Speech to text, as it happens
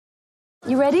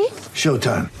You ready?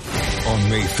 Showtime. On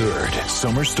May 3rd,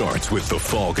 summer starts with The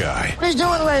Fall Guy. Let's do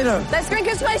it later. Let's drink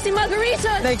a spicy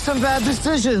margarita. Make some bad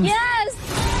decisions.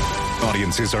 Yes.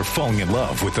 Audiences are falling in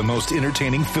love with the most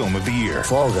entertaining film of the year.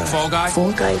 Fall Guy. Fall Guy?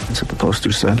 Fall guy. That's what the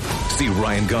poster said. See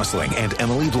Ryan Gosling and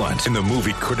Emily Blunt in the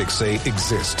movie critics say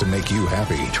exists to make you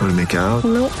happy. Trying to make it out?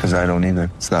 Nope. Because I don't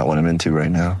either. It's not what I'm into right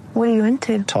now. What are you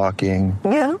into? Talking.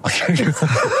 Yeah.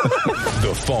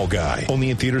 The Fall Guy.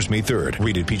 Only in theaters May 3rd.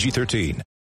 Rated PG-13.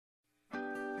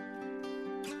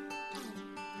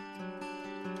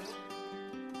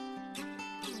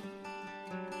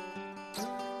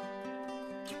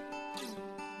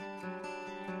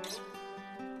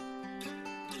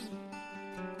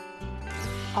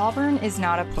 Auburn is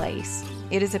not a place,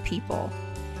 it is a people.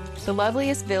 The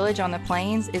loveliest village on the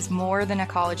plains is more than a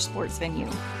college sports venue,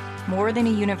 more than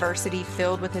a university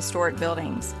filled with historic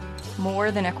buildings,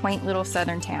 more than a quaint little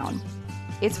southern town.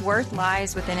 Its worth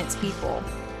lies within its people,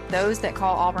 those that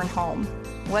call Auburn home,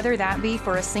 whether that be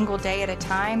for a single day at a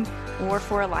time or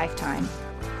for a lifetime.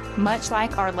 Much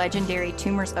like our legendary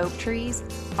Toomer's oak trees,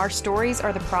 our stories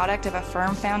are the product of a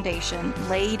firm foundation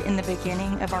laid in the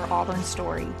beginning of our Auburn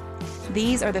story.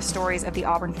 These are the stories of the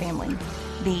Auburn family.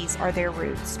 These are their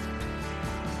roots.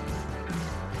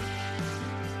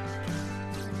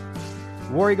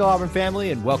 War Eagle Auburn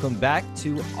family, and welcome back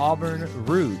to Auburn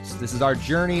Roots. This is our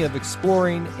journey of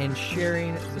exploring and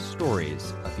sharing the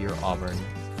stories of your Auburn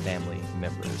family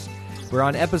members. We're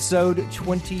on episode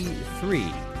 23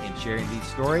 in sharing these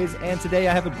stories, and today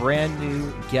I have a brand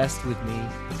new guest with me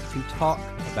to talk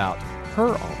about her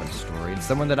Auburn story, and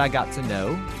someone that I got to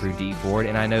know through Dee Ford.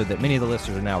 And I know that many of the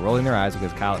listeners are now rolling their eyes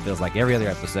because, Kyle, it feels like every other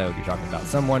episode you're talking about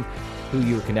someone who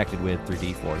you were connected with through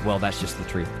Dee Ford. Well, that's just the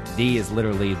truth. Dee is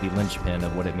literally the linchpin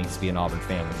of what it means to be an Auburn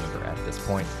family member at this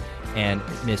point. And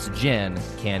Miss Jen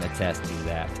can attest to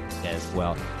that as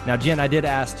well. Now, Jen, I did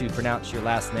ask to pronounce your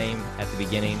last name at the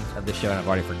beginning of the show, and I've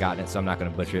already forgotten it, so I'm not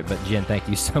going to butcher it. But Jen, thank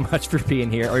you so much for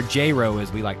being here, or J-Ro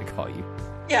as we like to call you.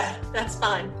 Yeah, that's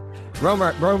fine.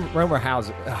 Romer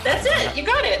Hauser. Oh, that's it. You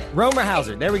got it. Romer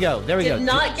Hauser. There we go. Did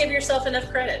not give yourself enough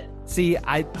credit. See,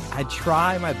 I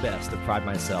try my best to pride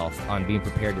myself on being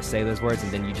prepared to say those words,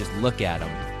 and then you just look at them,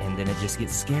 and then it just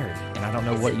gets scary. And I don't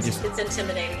know It's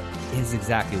intimidating. Is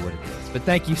exactly what it is. But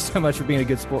thank you so much for being a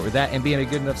good sport with that, and being a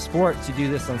good enough sport to do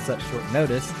this on such short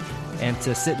notice, and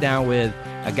to sit down with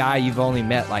a guy you've only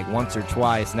met like once or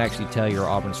twice and actually tell your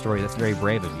Auburn story. That's very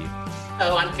brave of you.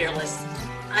 Oh, I'm fearless.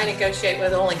 I negotiate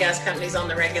with oil and gas companies on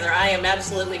the regular. I am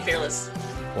absolutely fearless.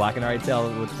 Well, I can already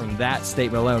tell from that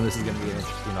statement alone, this is going to be an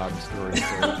interesting Auburn story.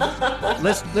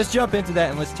 So let's jump into that,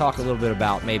 and let's talk a little bit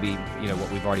about maybe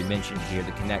what we've already mentioned here,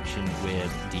 the connection with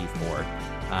Dee Ford,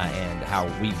 and how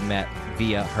we've met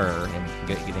via her and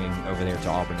getting over there to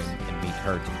Auburn and meet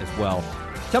her as well.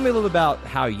 Tell me a little bit about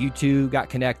how you two got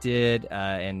connected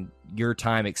and your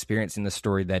time experiencing the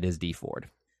story that is Dee Ford.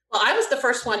 Well, I was the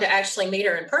first one to actually meet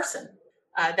her in person.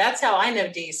 That's how I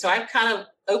know Dee. So I've kind of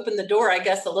opened the door, I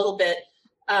guess, a little bit.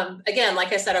 Again,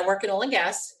 like I said, I work in oil and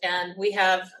gas, and we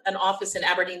have an office in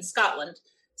Aberdeen, Scotland.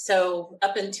 So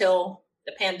up until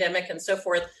the pandemic and so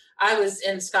forth, I was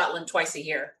in Scotland twice a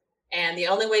year. And the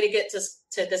only way to get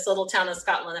to this little town in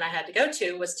Scotland that I had to go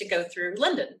to was to go through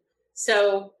London.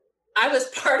 So I was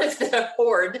part of the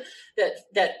horde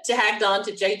that tagged on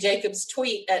to Jay Jacobs'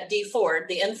 tweet at Dee Ford,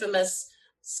 the infamous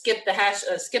skip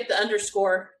the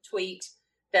underscore tweet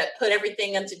that put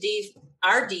everything into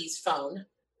our Dee's phone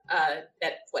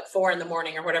at 4 a.m.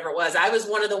 or whatever it was. I was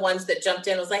one of the ones that jumped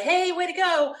in and was like, hey, way to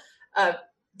go.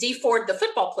 Dee Ford, the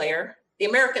football player, the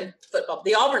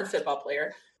Auburn football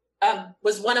player,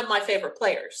 was one of my favorite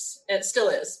players. And it still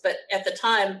is. But at the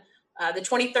time, the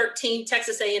 2013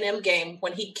 Texas A&M game,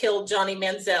 when he killed Johnny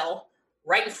Manziel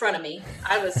right in front of me,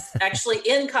 I was actually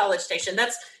in College Station.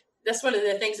 That's one of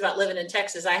the things about living in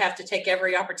Texas. I have to take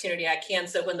every opportunity I can.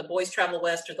 So when the boys travel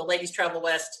west or the ladies travel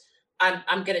west,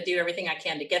 I'm going to do everything I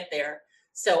can to get there.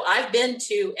 So I've been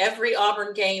to every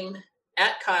Auburn game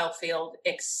at Kyle Field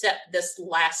except this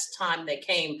last time they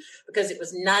came, because it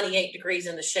was 98 degrees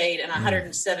in the shade and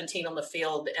 117 on the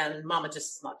field, and Mama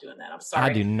just is not doing that. I'm sorry.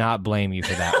 I do not blame you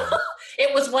for that one.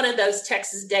 It was one of those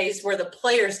Texas days where the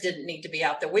players didn't need to be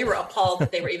out there. We were appalled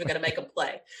that they were even going to make them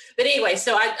play. But anyway,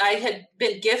 so I had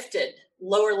been gifted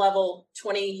lower level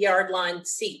 20-yard line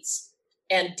seats,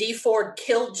 and Dee Ford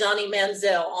killed Johnny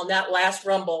Manziel on that last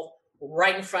rumble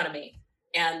right in front of me.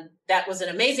 And that was an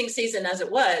amazing season as it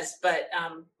was. But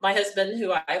my husband,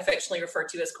 who I affectionately refer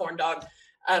to as Corn Dog,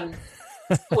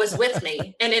 was with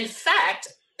me. And in fact,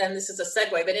 and this is a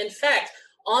segue, but in fact,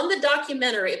 on the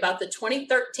documentary about the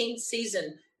 2013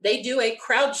 season, they do a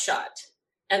crowd shot.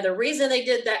 And the reason they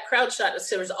did that crowd shot was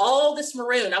there was all this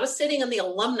maroon. I was sitting in the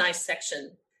alumni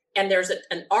section, and there's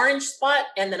an orange spot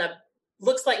and then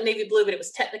looks like navy blue, but it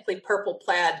was technically purple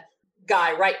plaid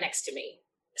guy right next to me,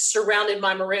 surrounded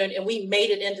by maroon. And we made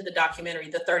it into the documentary,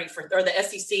 the 31st, or the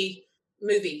SEC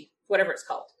movie, whatever it's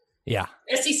called. Yeah.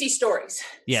 SEC Stories.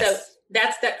 Yes. So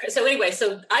that's that. So anyway,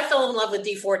 so I fell in love with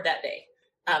Dee Ford that day,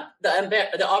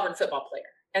 the Auburn football player.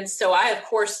 And so I, of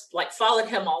course, followed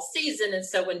him all season. And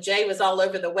so when Jay was all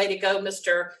over the way to go,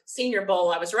 Mr. Senior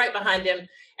Bowl, I was right behind him.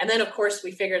 And then, of course,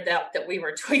 we figured out that we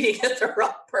were tweeting at the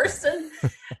wrong person.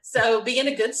 So being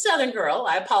a good Southern girl,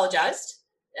 I apologized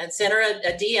and sent her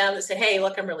a DM that said, hey,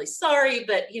 look, I'm really sorry,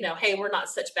 but, hey, we're not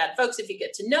such bad folks if you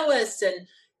get to know us. And,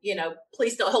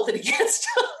 please don't hold it against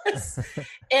us.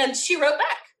 And she wrote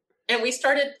back. And we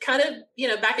started kind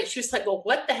of, back at, she was like, well,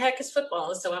 what the heck is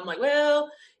football? And so I'm like,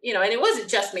 well, and it wasn't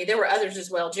just me. There were others as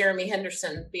well, Jeremy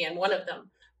Henderson being one of them.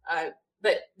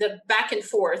 But the back and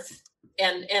forth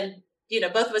and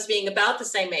both of us being about the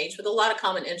same age with a lot of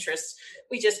common interests,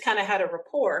 we just kind of had a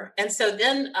rapport. And so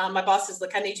then my boss is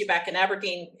like, I need you back in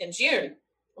Aberdeen in June.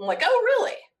 I'm like, oh,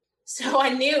 really? So I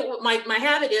knew my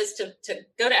habit is to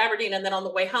go to Aberdeen. And then on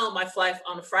the way home, I fly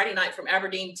on a Friday night from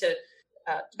Aberdeen to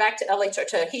back to LA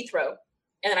to Heathrow.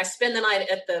 And then I spend the night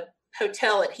at the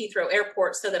hotel at Heathrow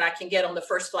Airport so that I can get on the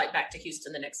first flight back to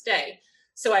Houston the next day.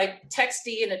 So I text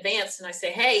Dee in advance and I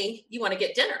say, hey, you want to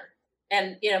get dinner?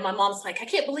 And, my mom's like, I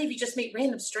can't believe you just meet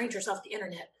random strangers off the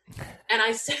internet. And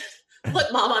I said,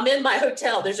 look, Mom, I'm in my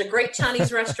hotel. There's a great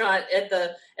Chinese restaurant at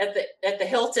the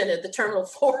Hilton at the Terminal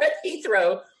 4 at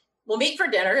Heathrow. We'll meet for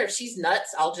dinner. If she's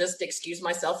nuts, I'll just excuse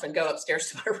myself and go upstairs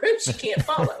to my room. She can't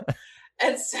follow.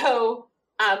 And so,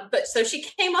 so she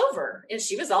came over and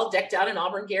she was all decked out in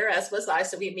Auburn gear, as was I.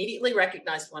 So we immediately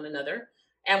recognized one another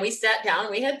and we sat down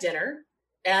and we had dinner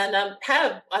and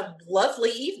had a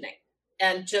lovely evening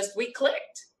and just, we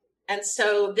clicked. And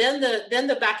so then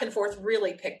the back and forth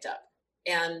really picked up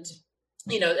and,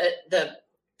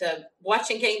 the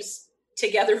watching games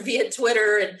together via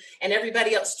Twitter and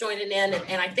everybody else joining in.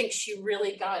 And I think she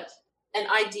really got an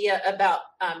idea about,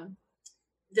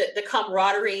 the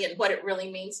camaraderie and what it really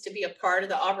means to be a part of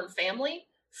the Auburn family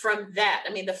from that.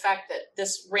 I mean, the fact that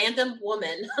this random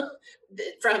woman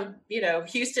from,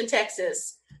 Houston,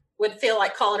 Texas would feel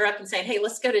like calling her up and saying, hey,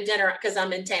 let's go to dinner because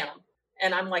I'm in town.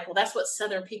 And I'm like, well, that's what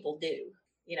Southern people do.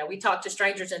 We talk to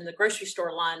strangers in the grocery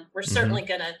store line. We're certainly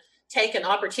going to take an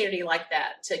opportunity like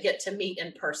that to get to meet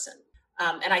in person.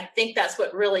 And I think that's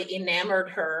what really enamored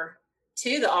her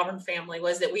to the Auburn family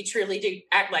was that we truly do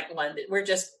act like one, that we're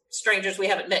just strangers we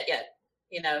haven't met yet,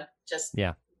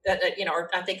 or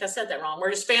I think I said that wrong.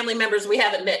 We're just family members we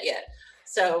haven't met yet.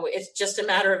 So it's just a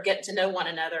matter of getting to know one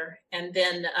another. And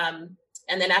then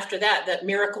after that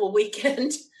miracle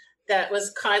weekend that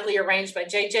was kindly arranged by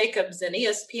Jay Jacobs and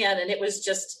ESPN. And it was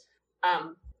just,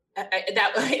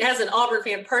 that as an Auburn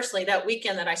fan personally, that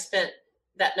weekend that I spent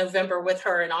that November with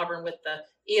her in Auburn with the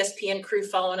ESPN crew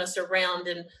following us around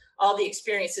and all the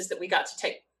experiences that we got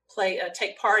to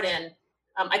take part in.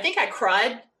 I think I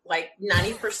cried like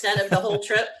 90% of the whole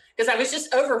trip because I was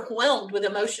just overwhelmed with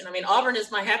emotion. I mean, Auburn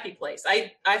is my happy place.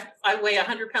 I weigh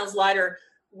 100 pounds lighter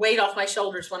weight off my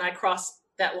shoulders when I cross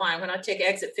that line, when I take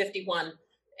exit 51.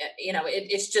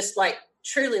 It's just like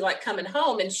truly like coming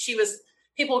home. And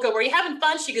people go, were you having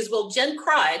fun? She goes, well, Jen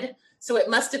cried. So it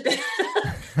must have been,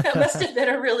 that must have been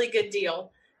a really good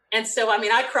deal. And so, I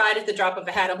mean, I cried at the drop of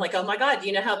a hat. I'm like, oh my God, do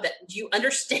you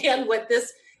understand what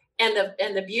this, and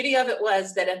the beauty of it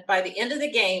was that by the end of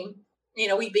the game,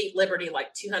 we beat Liberty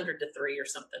like 200-3 or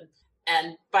something.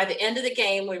 And by the end of the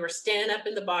game, we were standing up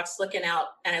in the box looking out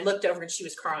and I looked over and she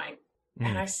was crying.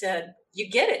 And I said, you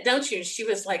get it, don't you? And she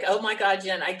was like, oh my God,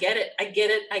 Jen, I get it. I get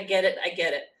it. I get it. I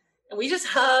get it. And we just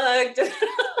hugged.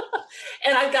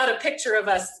 And I've got a picture of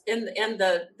us in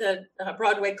the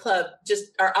Broadway Club. Just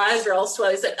our eyes are all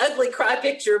swelling. It's an ugly cry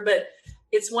picture, but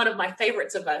it's one of my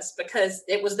favorites of us because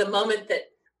it was the moment that,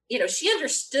 she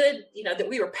understood, that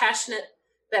we were passionate.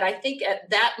 But I think at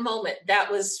that moment,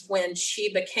 that was when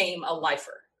she became a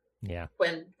lifer. Yeah.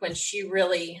 When she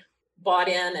really bought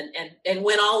in and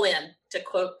went all in, to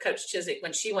quote Coach Chiswick,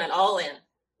 when she went all in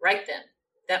right then,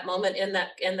 that moment in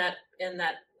that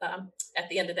at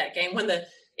the end of that game when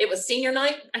it was senior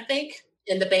night, I think,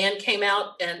 and the band came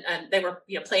out and they were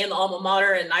playing the alma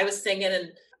mater and I was singing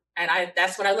and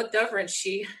that's when I looked over and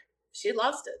she had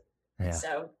lost it. Yeah.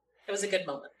 So it was a good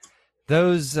moment.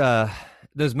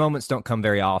 Those moments don't come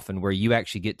very often where you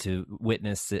actually get to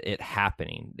witness it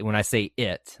happening. When I say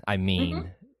it, I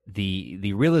mean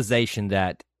the realization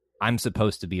that I'm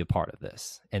supposed to be a part of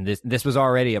this, and this was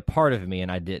already a part of me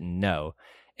and I didn't know.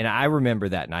 And I remember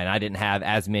that night. I didn't have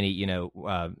as many,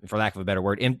 for lack of a better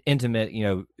word, intimate,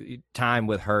 time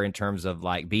with her in terms of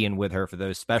like being with her for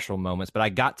those special moments. But I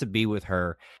got to be with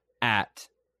her at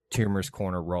Toomer's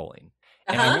Corner Rolling.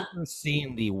 And I remember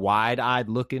seeing the wide-eyed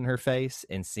look in her face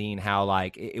and seeing how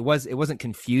like it wasn't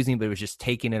confusing, but it was just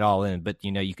taking it all in. But,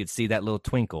 you could see that little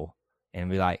twinkle and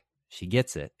be like, she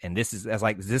gets it. And is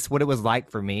this what it was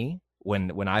like for me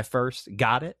when I first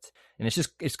got it? And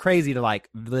it's crazy to like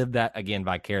live that again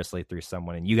vicariously through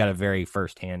someone. And you got a very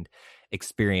firsthand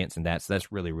experience in that. So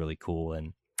that's really, really cool.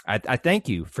 And I thank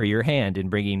you for your hand in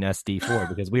bringing us D4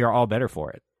 because we are all better for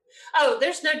it. Oh,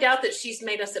 there's no doubt that she's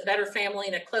made us a better family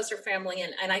and a closer family.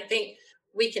 And I think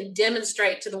we can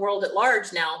demonstrate to the world at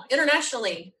large now,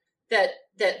 internationally, that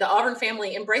the Auburn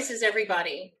family embraces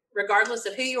everybody, regardless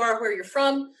of who you are, where you're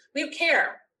from. We don't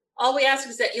care. All we ask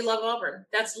is that you love Auburn.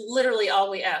 That's literally all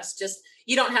we ask. Just,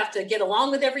 you don't have to get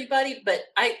along with everybody, but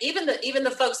even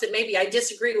the folks that maybe I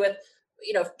disagree with,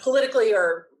 politically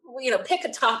or, pick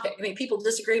a topic. I mean, people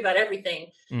disagree about everything,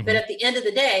 but at the end of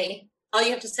the day, all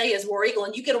you have to say is War Eagle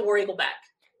and you get a War Eagle back.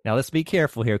 Now let's be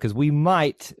careful here because we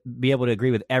might be able to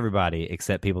agree with everybody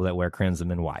except people that wear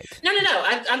crimson and white. No.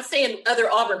 I'm saying other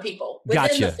Auburn people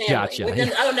within the family. Gotcha.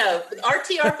 Oh no,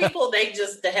 RTR people, they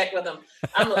just the heck with them.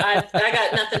 I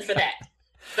got nothing for that.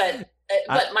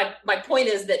 But my point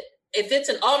is that if it's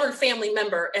an Auburn family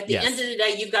member, at the end of the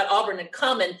day, you've got Auburn in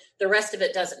common. The rest of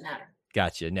it doesn't matter.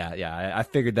 Gotcha. Now, I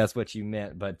figured that's what you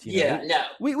meant, but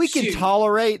we can Shoot.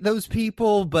 tolerate those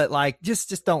people, but like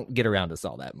just don't get around us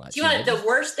all that much. The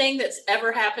worst thing that's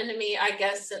ever happened to me, I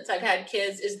guess, since I've had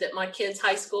kids, is that my kids'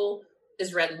 high school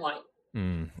is red and white.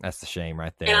 That's the shame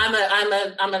right there. And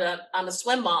I'm a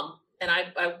swim mom, and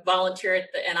I volunteer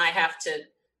and I have to.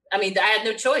 I mean, I had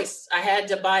no choice. I had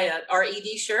to buy a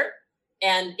RED shirt,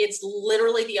 and it's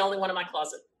literally the only one in my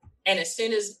closet. And as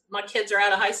soon as my kids are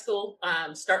out of high school,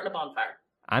 I'm starting a bonfire.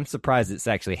 I'm surprised it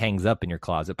actually hangs up in your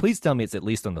closet. Please tell me it's at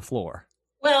least on the floor.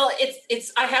 Well,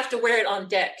 it's I have to wear it on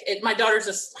deck. My daughter's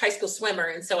a high school swimmer,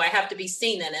 and so I have to be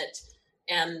seen in it.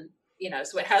 And,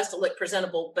 so it has to look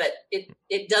presentable, but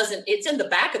it doesn't. It's in the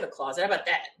back of the closet. How about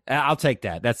that? I'll take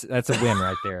that. That's a win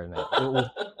right there.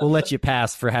 We'll let you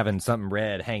pass for having something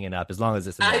red hanging up as long as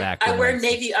it's in the back. I wear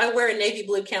a navy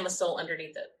blue camisole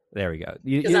underneath it. There we go.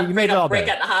 You I'm made it all break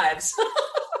better. out the hives.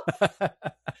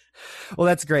 Well,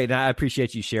 that's great. And I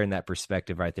appreciate you sharing that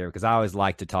perspective right there because I always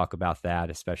like to talk about that,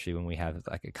 especially when we have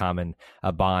like a common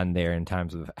bond there in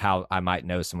terms of how I might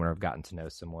know someone or have gotten to know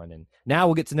someone. And now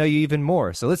we'll get to know you even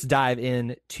more. So let's dive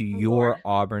into your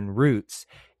Auburn roots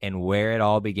and where it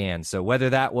all began. So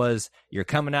whether that was you're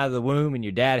coming out of the womb and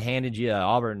your dad handed you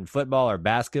Auburn football or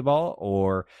basketball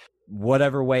or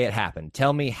whatever way it happened,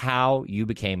 tell me how you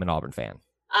became an Auburn fan.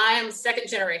 I am second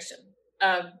generation.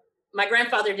 My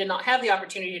grandfather did not have the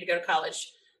opportunity to go to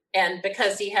college. And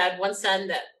because he had one son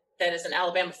that is an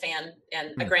Alabama fan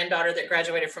and a granddaughter that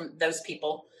graduated from those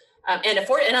people. And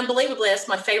unbelievably, that's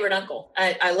my favorite uncle.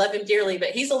 I love him dearly, but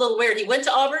he's a little weird. He went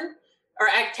to Auburn, or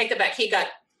I take that back. He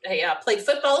played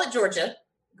football at Georgia,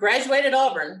 graduated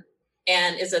Auburn,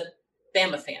 and is a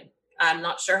Bama fan. I'm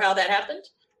not sure how that happened.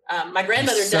 My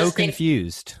grandmother does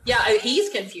confused. He's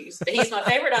confused, but he's my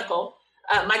favorite uncle.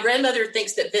 My grandmother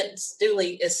thinks that Vince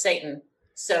Dooley is Satan.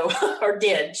 So, or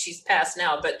did. She's passed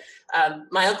now. But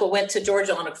my uncle went to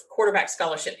Georgia on a quarterback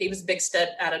scholarship. He was a big stud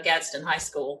out of Gadsden High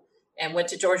School and went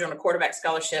to Georgia on a quarterback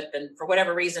scholarship. And for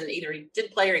whatever reason, either he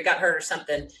did play or he got hurt or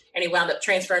something. And he wound up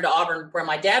transferring to Auburn where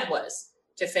my dad was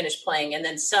to finish playing. And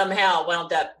then somehow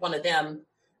wound up one of them.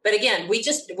 But again, we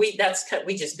just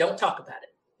don't talk about it.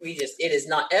 It is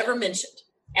not ever mentioned.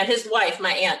 And his wife,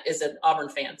 my aunt, is an Auburn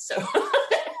fan. So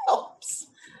it helps.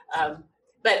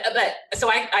 But so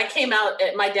I came out,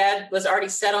 my dad was already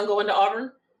set on going to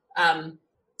Auburn.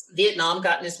 Vietnam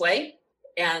got in his way.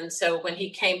 And so when he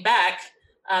came back,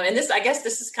 and I guess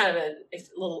this is kind of a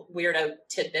little weirdo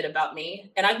tidbit about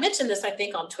me. And I've mentioned this, I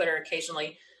think, on Twitter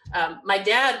occasionally. My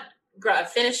dad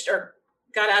finished or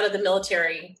got out of the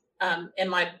military, and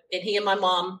he and my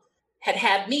mom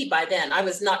had me by then. I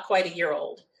was not quite a year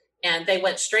old. And they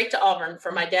went straight to Auburn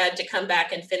for my dad to come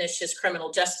back and finish his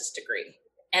criminal justice degree.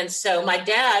 And so my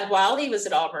dad, while he was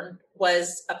at Auburn,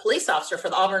 was a police officer for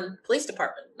the Auburn Police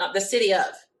Department, not the city of,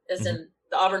 as in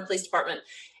the Auburn Police Department.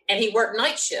 And he worked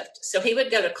night shift. So he would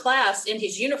go to class in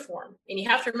his uniform. And you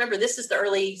have to remember, this is the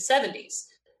early 70s.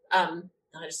 I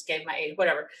just gave my age,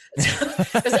 whatever.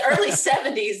 It was the early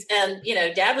 70s. And,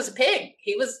 dad was a pig.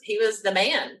 He was the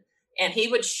man. And he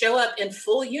would show up in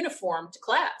full uniform to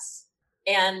class.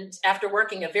 And after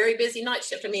working a very busy night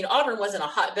shift, Auburn wasn't a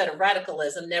hotbed of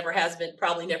radicalism, never has been,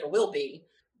 probably never will be.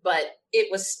 but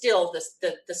it was still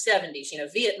the 70s,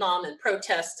 Vietnam and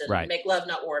protests and Right. make love,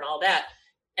 not war and all that.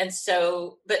 And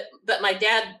so, but my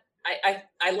dad,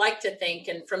 I like to think,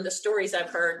 and from the stories I've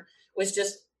heard, was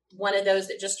just one of those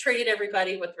that just treated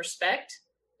everybody with respect.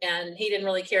 And he didn't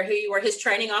really care who you were. His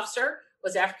training officer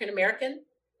was African-American.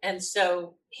 And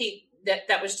so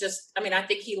that was just, I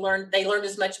think they learned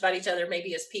as much about each other,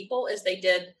 maybe as people, as they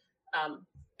did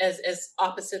as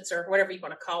opposites, or whatever you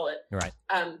want to call it. Right.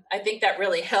 I think that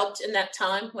really helped in that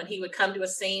time when he would come to a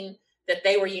scene, that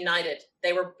they were united.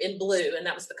 They were in blue, and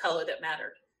that was the color that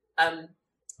mattered.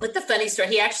 With the funny story,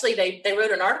 they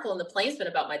wrote an article in the Plainsman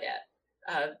about my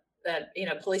dad,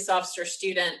 police officer,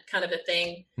 student kind of a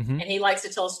thing. Mm-hmm. And he likes to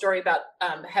tell a story about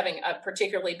having a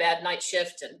particularly bad night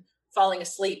shift and falling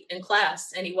asleep in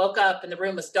class. And he woke up and the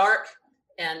room was dark,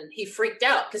 and he freaked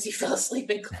out because he fell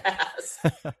asleep in class.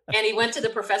 And he went to the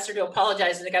professor to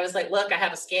apologize. And the guy was like, "Look, I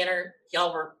have a scanner.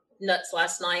 Y'all were nuts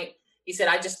last night." He said,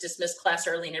 "I just dismissed class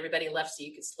early and everybody left so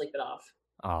you could sleep it off."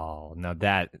 Oh, no,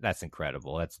 that's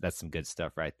incredible. That's some good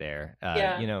stuff right there.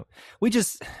 Yeah.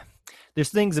 There's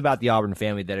things about the Auburn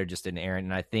family that are just inerrant.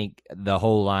 And I think the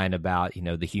whole line about,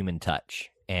 the human touch.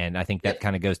 And I think that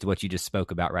kind of goes to what you just spoke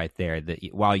about right there, that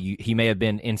while he may have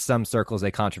been in some circles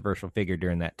a controversial figure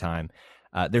during that time,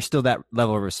 there's still that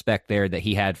level of respect there that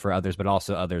he had for others, but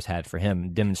also others had for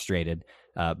him, demonstrated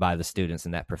by the students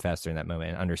and that professor in that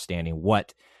moment, and understanding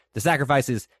what the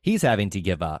sacrifices he's having to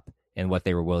give up and what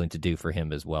they were willing to do for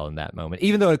him as well in that moment.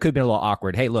 Even though it could have been a little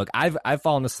awkward. Hey, look, I've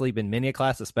fallen asleep in many a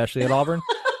class, especially at Auburn.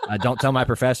 Don't tell my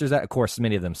professors that. Of course,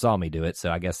 many of them saw me do it, so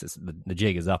I guess the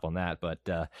jig is up on that.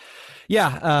 But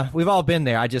we've all been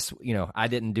there. I just, I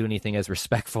didn't do anything as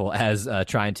respectful as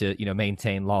trying to,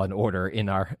 maintain law and order in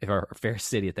our fair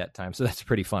city at that time. So that's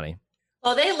pretty funny.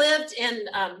 Well, they lived in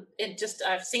just,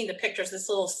 I've seen the pictures, this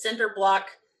little cinder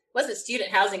block. Wasn't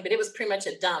student housing, but it was pretty much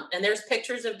a dump. And there's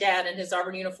pictures of Dad in his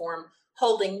Auburn uniform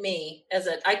holding me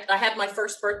I had my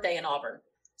first birthday in Auburn.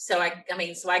 So I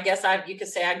guess you could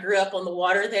say I grew up on the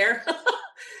water there.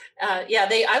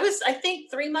 I was, I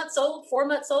think 4 months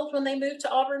old when they moved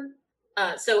to Auburn.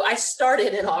 So I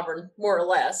started in Auburn more or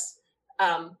less.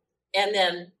 And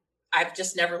then I've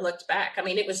just never looked back.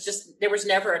 It was just, there was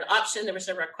never an option. There was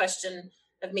never a question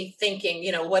of me thinking,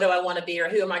 what do I want to be or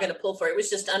who am I going to pull for? It was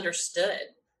just understood.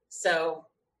 So,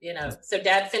 so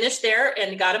Dad finished there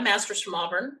and got a master's from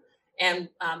Auburn. And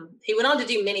he went on to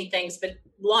do many things, but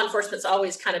law enforcement's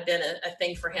always kind of been a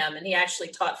thing for him. And he actually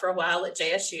taught for a while at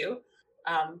JSU.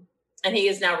 And he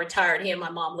is now retired. He and my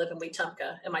mom live in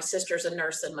Wetumpka, and my sister's a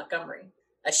nurse in Montgomery.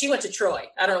 She went to Troy.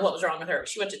 I don't know what was wrong with her.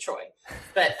 She went to Troy.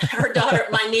 But her daughter,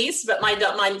 my niece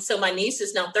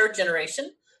is now third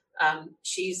generation.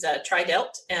 She's a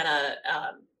Tri-Delt and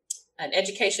an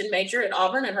education major at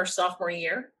Auburn in her sophomore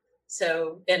year.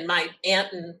 So, and my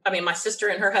my sister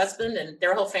and her husband and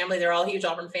their whole family, they're all huge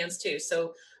Auburn fans too.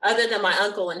 So other than my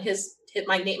uncle and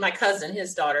my cousin,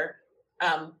 his daughter,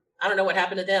 I don't know what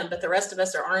happened to them, but the rest of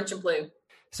us are orange and blue.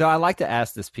 So I like to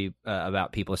ask this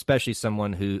about people, especially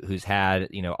someone who's had,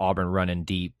 Auburn running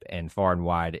deep and far and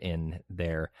wide in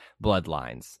their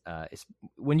bloodlines.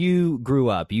 When you grew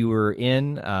up, you were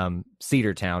in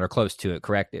Cedartown or close to it,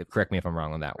 correct? Correct me if I'm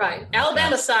wrong on that one. Right.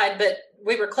 Alabama side, but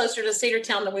we were closer to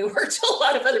Cedartown than we were to a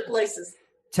lot of other places.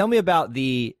 Tell me about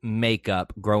the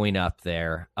makeup growing up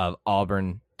there of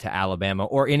Auburn to Alabama,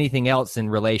 or anything else in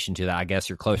relation to that. I guess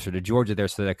you're closer to Georgia there,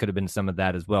 so there could have been some of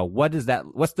that as well. What's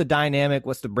the dynamic?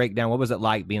 What's the breakdown? What was it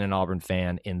like being an Auburn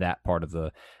fan in that part of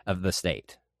the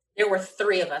state? There were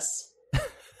 3 of us.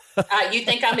 You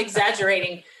think I'm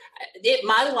exaggerating.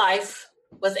 My life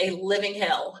was a living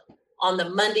hell on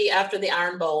the Monday after the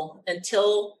Iron Bowl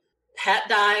until Pat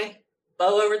Dye,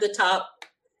 bow over the top.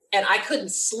 And I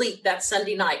couldn't sleep that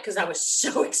Sunday night because I was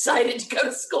so excited to go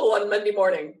to school on Monday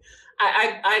morning.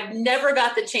 I never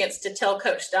got the chance to tell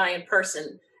Coach Dye in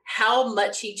person how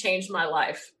much he changed my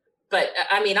life. But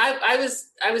I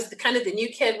was the kind of the new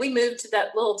kid. We moved to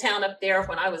that little town up there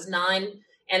when I was 9,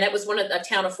 and that was a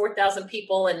town of 4,000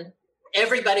 people, and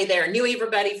everybody there knew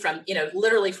everybody from,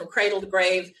 literally from cradle to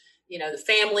grave. The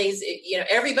families,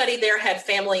 everybody there had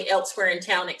family elsewhere in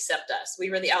town except us.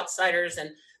 We were the outsiders. And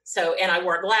I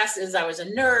wore glasses. I was a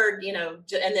nerd,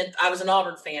 and then I was an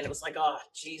Auburn fan. It was like, oh,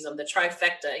 geez, I'm the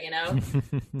trifecta,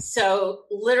 So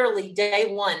literally day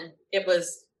one, it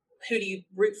was, who do you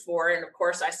root for? And of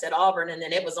course I said Auburn, and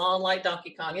then it was on like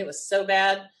Donkey Kong. It was so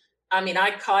bad.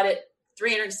 I caught it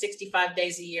 365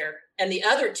 days a year. And the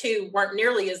other 2 weren't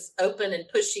nearly as open and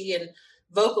pushy and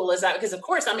vocal as because of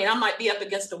course, I might be up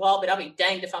against the wall, but I'll be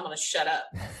danged if I'm going to shut up.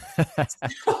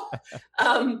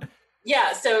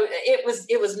 So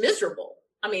it was miserable.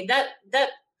 That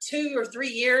 2 or 3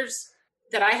 years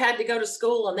that I had to go to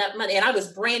school on that money. And I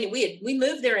was brand new. We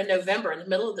moved there in November in the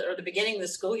middle of the beginning of the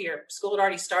school year. School had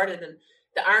already started, and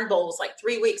the Iron Bowl was like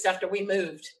 3 weeks after we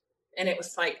moved. And it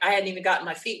was like, I hadn't even gotten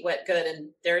my feet wet good. And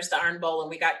there's the Iron Bowl, and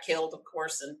we got killed, of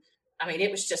course. And I mean,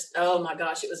 it was just, oh my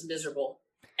gosh, it was miserable.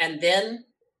 And then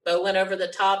Bo went over the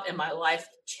top, and my life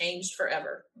changed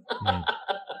forever.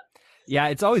 Yeah,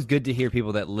 it's always good to hear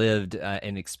people that lived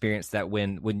and experienced that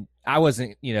when I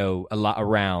wasn't, a lot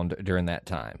around during that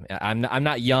time. I'm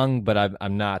not young, but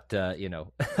I'm not,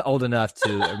 old enough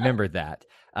to remember that.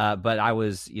 But I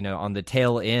was, on the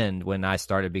tail end when I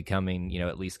started becoming,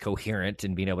 at least coherent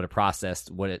and being able to process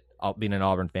what being an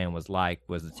Auburn fan was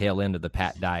the tail end of the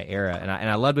Pat Dye era. And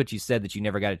I loved what you said, that you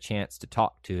never got a chance to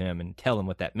talk to him and tell him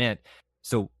what that meant.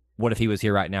 So what if he was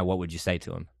here right now? What would you say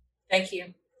to him? Thank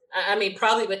you. I mean,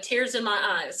 probably with tears in my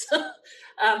eyes.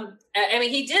 I mean,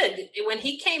 he did. When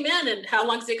he came in, and how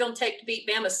long is it going to take to beat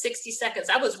Bama? 60 seconds.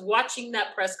 I was watching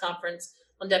that press conference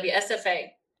on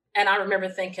WSFA, and I remember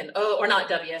thinking, or not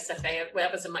WSFA,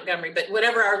 that was in Montgomery, but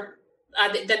whatever our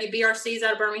WBRC's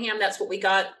out of Birmingham, that's what we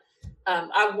got.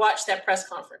 I watched that press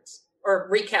conference, or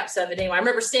recaps of it anyway. I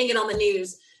remember seeing it on the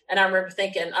news, and I remember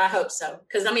thinking, I hope so.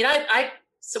 Because, I mean,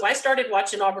 so I started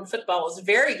watching Auburn football as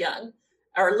very young,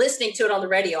 or listening to it on the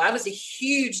radio. I was a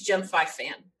huge Jim Fife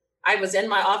fan. I was in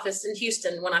my office in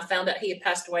Houston when I found out he had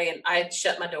passed away, and I had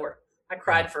shut my door. I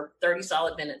cried for 30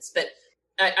 solid minutes. But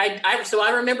so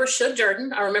I remember Shug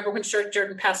Jordan. I remember when Shug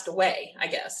Jordan passed away, I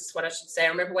guess is what I should say. I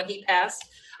remember when he passed.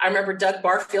 I remember Doug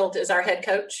Barfield as our head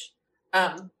coach.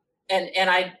 And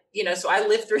I, so I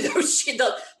lived through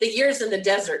the years in the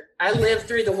desert. I lived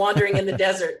through the wandering in the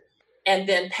desert. And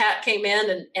then Pat came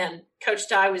in, and Coach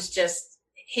Dye was just,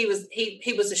 he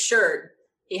was assured.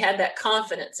 He had that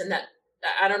confidence, and that,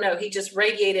 I don't know, he just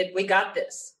radiated, we got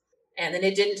this. And then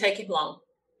it didn't take him long,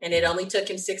 and it only took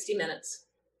him 60 minutes.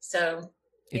 So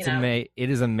it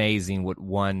is amazing what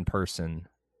one person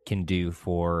can do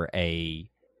for a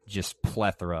just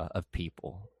plethora of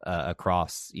people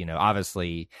across,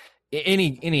 obviously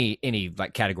any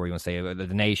like category you want to say,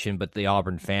 the nation, but the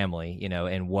Auburn family,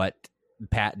 and what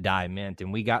Pat Dye meant.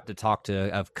 And we got to talk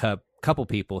to a couple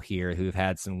people here who've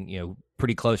had some,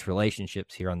 pretty close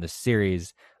relationships here on this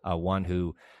series. One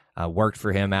who worked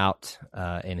for him out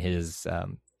in his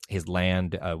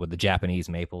land with the Japanese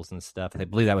maples and stuff. I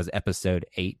believe that was episode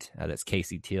 8. That's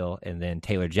Casey Teal. And then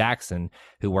Taylor Jackson,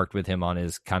 who worked with him on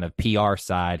his kind of PR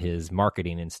side, his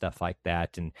marketing and stuff like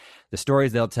that. And the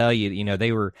stories they'll tell you,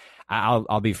 they were,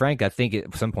 I'll be frank, I think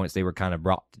at some points they were kind of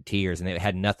brought to tears, and it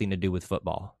had nothing to do with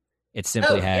football. It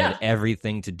simply had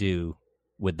everything to do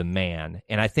with the man.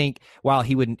 And I think while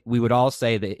we would all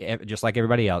say that, just like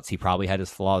everybody else, he probably had his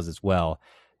flaws as well.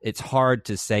 It's hard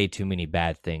to say too many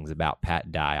bad things about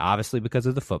Pat Dye, obviously because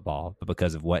of the football, but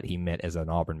because of what he meant as an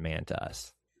Auburn man to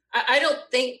us. I don't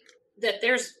think that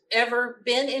there's ever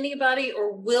been anybody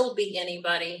or will be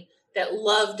anybody that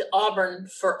loved Auburn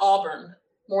for Auburn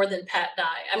more than Pat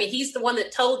Dye. I mean, he's the one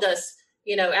that told us,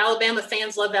 Alabama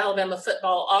fans love Alabama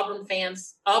football. Auburn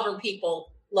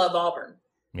people love Auburn.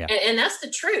 Yeah. And that's the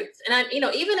truth. And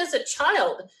even as a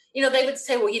child, they would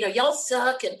say, well, y'all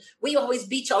suck and we always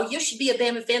beat y'all. You should be a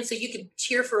Bama fan so you could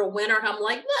cheer for a winner. And I'm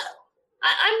like, no,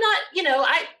 I'm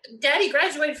not, Daddy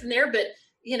graduated from there, but,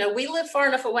 we live far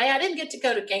enough away. I didn't get to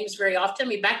go to games very often. I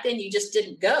mean, back then you just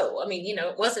didn't go. I mean,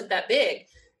 it wasn't that big.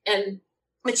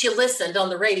 But you listened on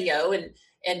the radio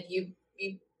and you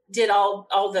did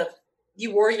all the,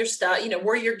 you wore your stuff,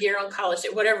 wore your gear on college,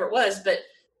 whatever it was. But,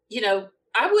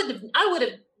 I would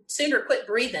have sooner quit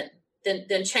breathing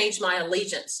than change my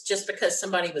allegiance just because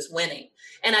somebody was winning.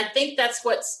 And I think that's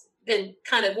what's been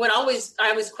kind of what I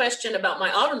always questioned about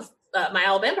my my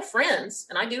Alabama friends.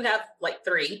 And I do have like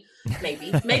 3,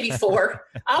 maybe 4.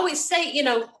 I always say,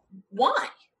 why?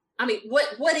 I mean,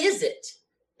 what is it?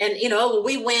 And,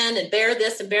 we win and bear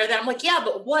this and bear that. I'm like, yeah,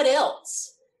 but what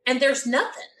else? And there's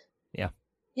nothing. Yeah.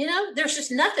 There's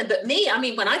just nothing but me. I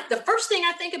mean, the first thing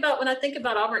I think about when I think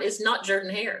about Auburn is not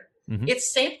Jordan-Hare. Mm-hmm.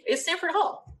 It's Sanford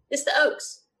Hall. It's the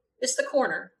Oaks. It's the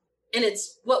corner. And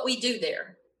it's what we do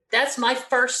there. That's my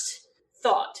first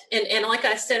thought. And like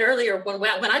I said earlier,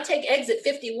 when I take exit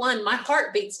 51, my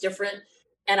heart beats different.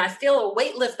 And I feel a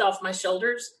weight lift off my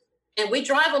shoulders. And we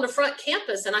drive on the front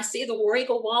campus and I see the War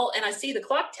Eagle wall and I see the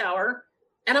clock tower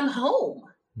and I'm home.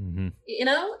 Mm-hmm.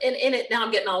 Now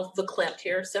I'm getting all verklempt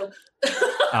here. So,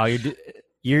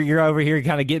 you're over here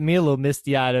kind of getting me a little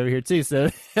misty eyed over here too.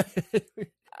 So,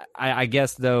 I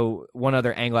guess though one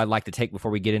other angle I'd like to take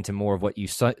before we get into more of what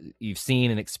you've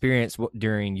seen and experienced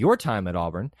during your time at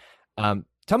Auburn. Tell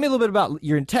me a little bit about,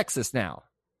 you're in Texas now.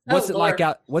 What's it like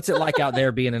Lord. What's it like out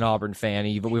there being an Auburn fan?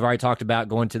 We've already talked about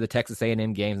going to the Texas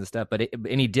A&M games and stuff, but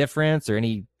any difference or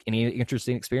any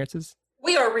interesting experiences?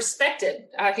 We are respected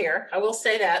out here. I will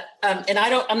say that. And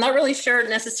I'm not really sure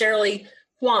necessarily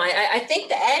why. I think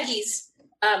the Aggies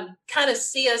kind of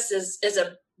see us as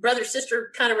a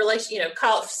brother-sister kind of relation,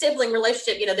 sibling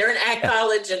relationship. They're in ag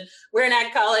college and we're in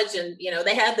ag college, and,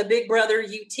 they had the big brother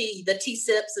UT, the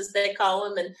T-SIPs as they call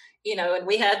them. And, and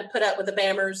we had to put up with the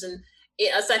Bammers. And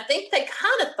so I think they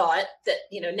kind of thought that,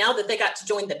 now that they got to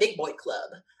join the big boy club,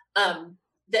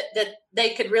 that they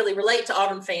could really relate to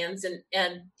Auburn fans.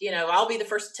 And I'll be the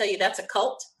first to tell you that's a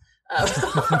cult.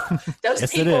 Those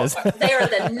yes, people, they are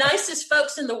the nicest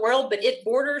folks in the world, but it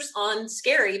borders on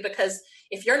scary, because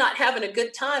if you're not having a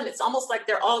good time, it's almost like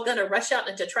they're all going to rush out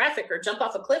into traffic or jump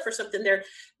off a cliff or something.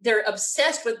 They're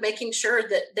obsessed with making sure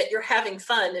that you're having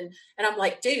fun. And I'm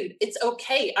like, dude, it's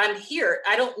okay. I'm here.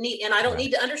 I don't need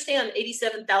to understand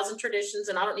 87,000 traditions,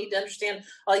 and I don't need to understand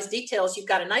all these details. You've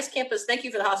got a nice campus. Thank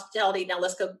you for the hospitality. Now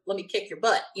let's go. Let me kick your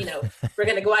butt. We're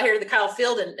going to go out here to the Kyle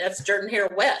Field, and that's Jordan Hare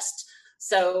West.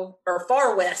 So, or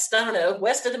far west, I don't know,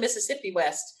 west of the Mississippi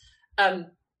West.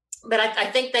 But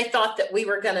I think they thought that we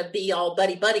were going to be all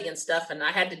buddy and stuff. And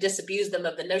I had to disabuse them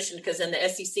of the notion, because in the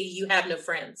SEC, you have no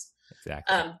friends.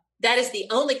 Exactly. That is the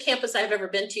only campus I've ever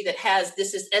been to that has,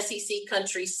 this is SEC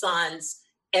country signs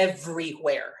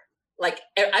everywhere. Like,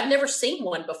 I've never seen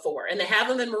one before. And they have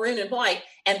them in maroon and white,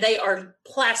 and they are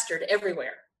plastered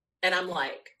everywhere. And I'm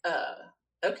like,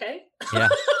 okay. Yeah.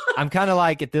 I'm kind of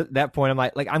like at that point, I'm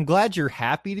like, I'm glad you're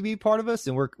happy to be part of us,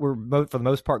 and we're for the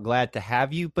most part glad to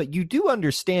have you, but you do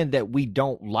understand that we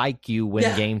don't like you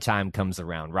when game time comes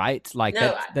around, right? Like,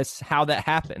 no, that's how that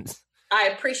happens.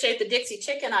 I appreciate the Dixie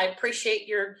Chicken. I appreciate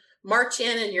your march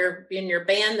in and your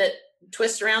band that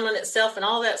twists around on itself and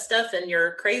all that stuff, and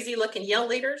your crazy looking yell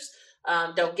leaders.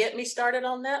 Don't get me started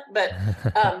on that, but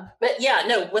yeah,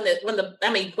 no,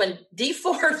 when D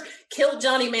Ford killed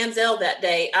Johnny Manziel that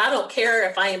day, I don't care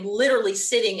if I am literally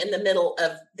sitting in the middle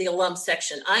of the alum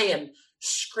section. I am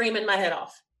screaming my head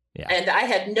off. Yeah. And I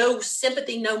had no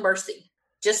sympathy, no mercy,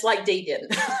 just like D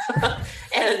did.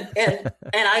 and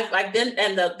I've been,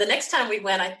 and the next time we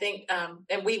went, I think,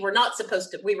 and we were not supposed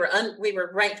to, we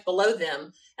were ranked below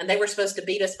them, and they were supposed to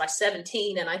beat us by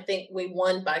 17. And I think we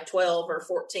won by 12 or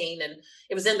 14, and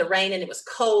it was in the rain and it was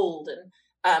cold.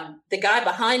 And the guy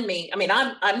behind me, I mean,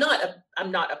 I'm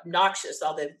not obnoxious,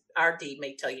 although our D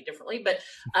may tell you differently, but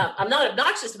I'm not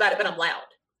obnoxious about it, but I'm loud.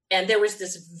 And there was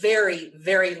this very,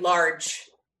 very large,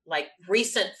 like,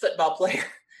 recent football player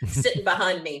sitting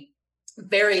behind me.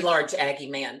 Very large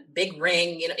Aggie man, big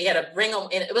ring. He had a ring on,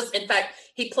 and it was, in fact,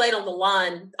 he played on the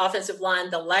line, offensive line,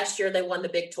 the last year they won the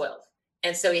Big 12.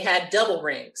 And so he had double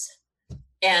rings.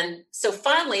 And so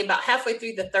finally, about halfway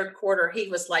through the third quarter, he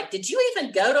was like, "Did you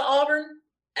even go to Auburn?"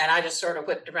 And I just sort of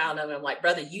whipped around him. And I'm like,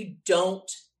 "Brother, you don't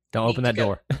open that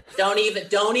door. Don't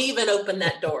even open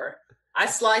that door. I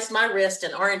slice my wrist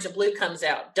and orange and blue comes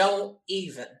out. Don't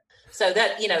even." So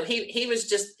that, he was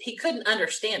just, he couldn't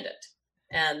understand it.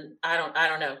 And I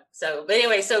don't know. So, but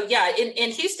anyway, so yeah,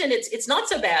 in Houston, it's not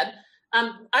so bad.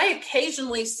 I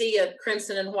occasionally see a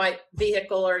crimson and white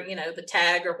vehicle, or, the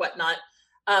tag or whatnot.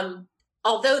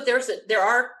 Although there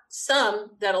are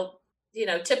some that'll,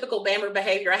 typical Bammer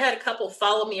behavior. I had a couple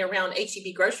follow me around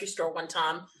HEB grocery store one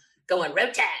time going,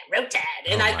 "Road Tide.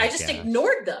 And I just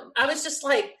ignored them. I was just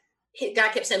like, the guy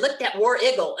kept saying, "Look at that War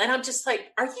Eagle." And I'm just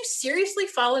like, are you seriously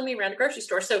following me around a grocery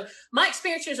store? So my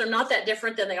experiences are not that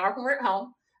different than they are when we're at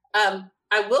home.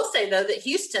 I will say, though, that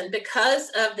Houston, because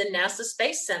of the NASA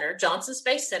Space Center, Johnson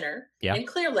Space Center in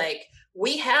Clear Lake,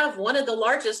 we have one of the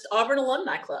largest Auburn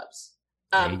alumni clubs.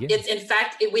 It's, in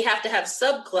fact, we have to have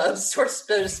sub clubs, so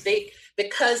to speak,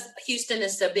 because Houston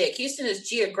is so big. Houston is,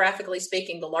 geographically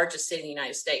speaking, the largest city in the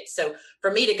United States. So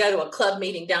for me to go to a club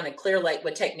meeting down in Clear Lake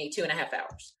would take me 2.5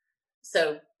 hours.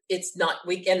 So it's not,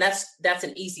 and that's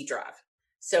an easy drive.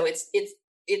 So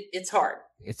it's hard.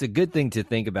 It's a good thing to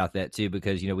think about that too,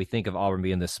 because, we think of Auburn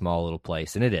being this small little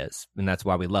place, and it is, and that's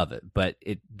why we love it. But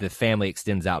the family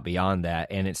extends out beyond that,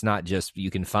 and it's not just you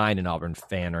can find an Auburn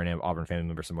fan or an Auburn family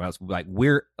member somewhere else. Like,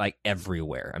 we're like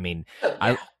everywhere. I mean,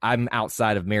 I'm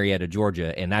outside of Marietta,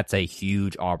 Georgia, and that's a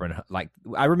huge Auburn. Like,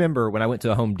 I remember when I went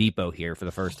to a Home Depot here for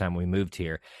the first time when we moved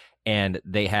here, and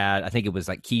they had, I think it was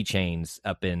like keychains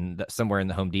up in somewhere in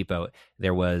the Home Depot.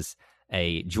 There was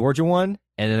a Georgia one,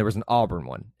 and then there was an Auburn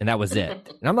one, and that was it.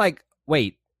 And I'm like,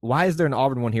 wait, why is there an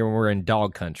Auburn one here when we're in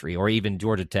dog country, or even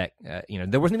Georgia Tech?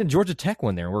 There wasn't even Georgia Tech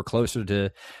one there, and we're closer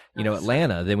to,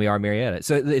 Atlanta than we are Marietta.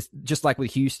 So it's just like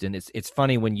with Houston. It's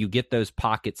funny when you get those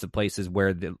pockets of places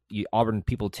where Auburn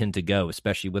people tend to go,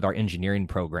 especially with our engineering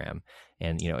program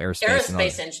and,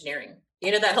 aerospace engineering.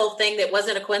 You know, that whole thing that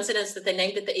wasn't a coincidence that they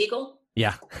named it the Eagle?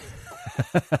 Yeah.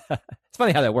 It's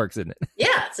funny how that works, isn't it?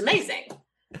 Yeah, it's amazing.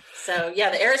 So, yeah,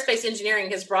 the aerospace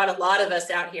engineering has brought a lot of us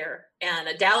out here. And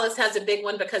Dallas has a big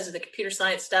one because of the computer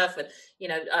science stuff with,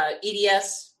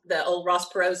 EDS, the old Ross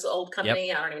Perot's old company.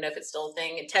 Yep. I don't even know if it's still a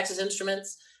thing. And Texas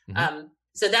Instruments. Mm-hmm.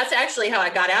 So that's actually how I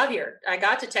got out here. I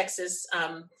got to Texas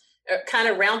kind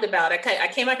of roundabout. I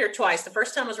came out here twice. The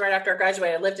first time was right after I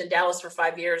graduated. I lived in Dallas for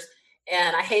 5 years,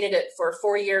 and I hated it for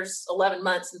 4 years, 11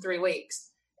 months, and 3 weeks.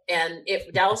 And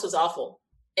Dallas was awful.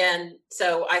 And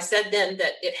so I said then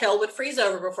that hell would freeze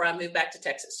over before I moved back to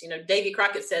Texas. Davy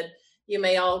Crockett said, "You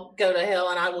may all go to hell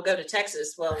and I will go to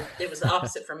Texas." Well, it was the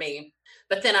opposite for me.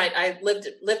 But then I lived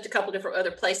a couple different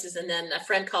other places. And then a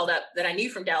friend called up that I knew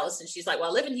from Dallas, and she's like, "Well,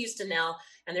 I live in Houston now,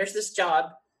 and there's this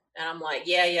job." And I'm like,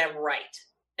 yeah, right.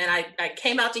 And I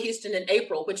came out to Houston in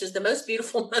April, which is the most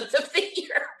beautiful month of the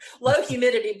year. Low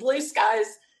humidity, blue skies,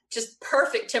 just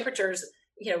perfect temperatures.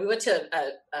 We went to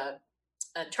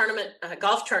a tournament, a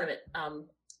golf tournament,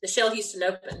 the Shell Houston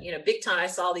Open, big time. I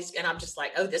saw these and I'm just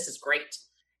like, oh, this is great.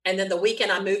 And then the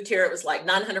weekend I moved here, it was like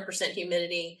 900%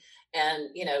 humidity and,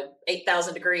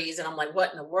 8,000 degrees. And I'm like,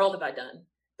 what in the world have I done?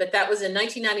 But that was in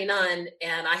 1999.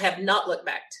 And I have not looked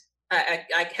back.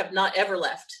 I have not ever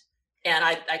left. And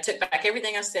I took back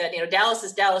everything I said. Dallas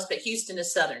is Dallas, but Houston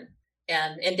is Southern.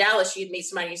 And in Dallas, you'd meet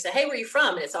somebody and you say, "Hey, where are you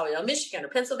from?" And it's always Michigan or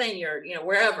Pennsylvania or,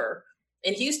 wherever.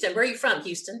 In Houston, where are you from?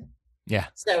 Houston. Yeah.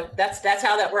 So that's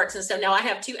how that works. And so now I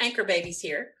have 2 anchor babies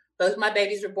here. Both my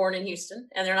babies were born in Houston,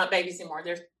 and they're not babies anymore.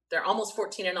 They're almost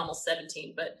 14 and almost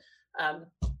 17, but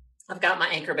I've got my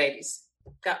anchor babies.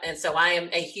 And so I am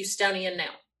a Houstonian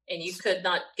now, and you could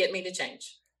not get me to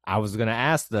change. I was going to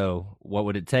ask, though, what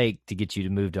would it take to get you to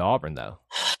move to Auburn, though?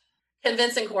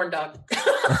 Convincing corn dog.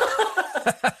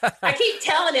 I keep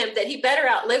telling him that he better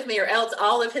outlive me, or else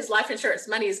all of his life insurance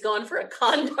money is going for a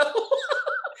condo.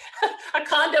 A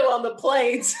condo on the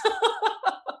plains.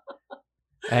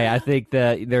 Hey, I think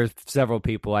that there's several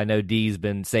people. I know Dee's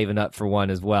been saving up for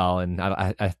one as well, and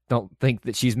I don't think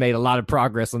that she's made a lot of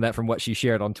progress on that from what she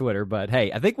shared on Twitter. But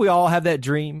hey, I think we all have that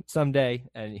dream someday,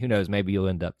 and who knows, maybe you'll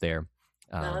end up there.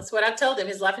 No, that's what I've told him.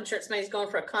 His life insurance money is going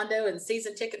for a condo and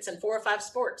season tickets and 4 or 5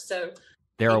 sports. So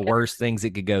there are worse things it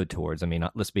could go towards. I mean,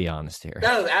 let's be honest here.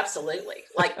 No, absolutely.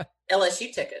 Like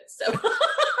LSU tickets. So.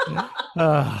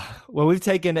 Well, we've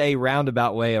taken a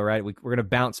roundabout way. All right. We're going to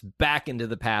bounce back into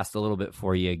the past a little bit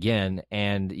for you again.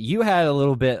 And you had a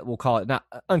little bit, we'll call it not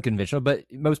unconventional, but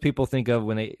most people think of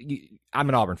I'm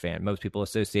an Auburn fan. Most people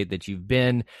associate that you've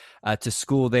been to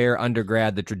school there,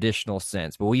 undergrad, the traditional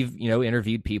sense. But we've,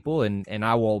 interviewed people, and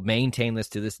I will maintain this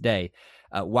to this day.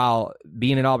 While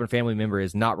being an Auburn family member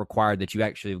is not required that you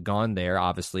actually have gone there,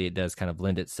 obviously it does kind of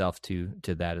lend itself to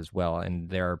that as well. And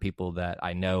there are people that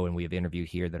I know and we have interviewed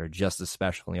here that are just as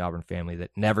special in the Auburn family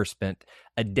that never spent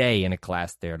a day in a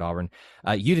class there at Auburn.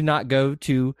 You did not go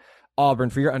to Auburn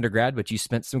for your undergrad, but you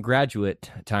spent some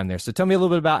graduate time there. So tell me a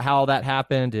little bit about how that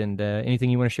happened and anything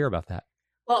you want to share about that.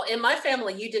 Well, in my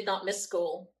family, you did not miss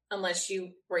school unless you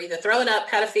were either throwing up,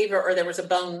 had a fever, or there was a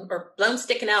bone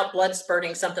sticking out, blood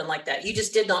spurting, something like that. You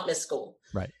just did not miss school.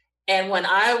 Right. And when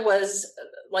I was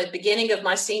beginning of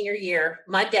my senior year,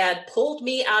 my dad pulled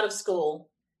me out of school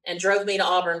and drove me to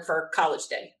Auburn for college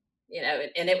day.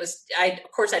 And it was,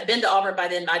 of course, I'd been to Auburn by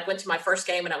then. I went to my first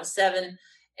game when I was 7.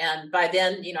 And by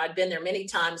then, I'd been there many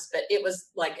times, but it was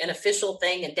like an official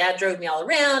thing. And Dad drove me all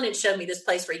around and showed me this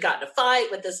place where he got in a fight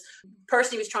with this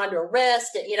person he was trying to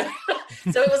arrest.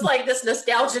 And, so it was like this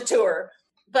nostalgia tour.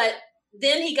 But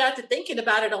then he got to thinking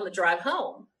about it on the drive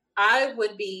home. I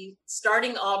would be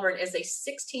starting Auburn as a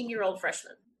 16-year-old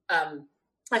freshman.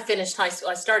 I finished high school.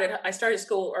 I started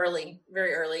school early,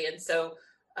 very early. And so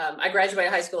I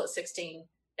graduated high school at 16.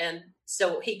 And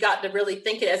so he got to really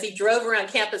think it as he drove around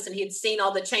campus, and he had seen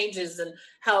all the changes and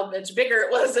how much bigger it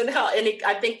was, and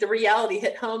I think the reality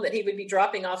hit home that he would be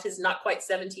dropping off his not quite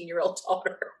 17-year-old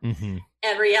daughter. Mm-hmm.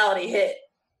 And reality hit.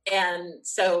 And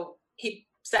so he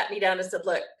sat me down and said,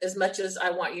 "Look, as much as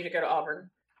I want you to go to Auburn,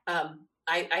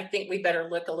 I think we better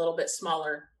look a little bit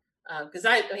smaller." Because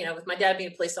with my dad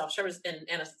being a police officer,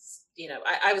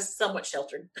 I was somewhat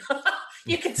sheltered,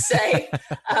 you could say.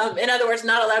 In other words,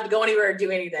 not allowed to go anywhere or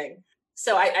do anything.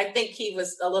 So I think he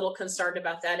was a little concerned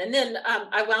about that. And then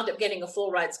I wound up getting a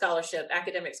full ride scholarship,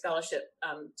 academic scholarship,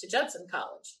 to Judson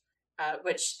College.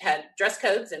 which had dress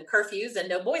codes and curfews and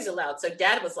no boys allowed. So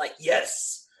Dad was like,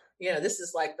 yes, this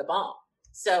is like the bomb.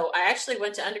 So I actually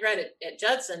went to undergrad at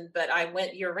Judson, but I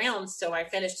went year round. So I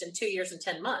finished in 2 years and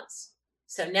 10 months.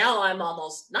 So now I'm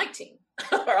almost 19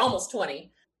 or almost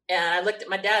 20. And I looked at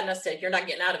my dad and I said, you're not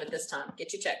getting out of it this time.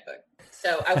 Get your checkbook.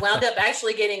 So I wound up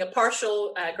actually getting a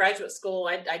partial graduate school.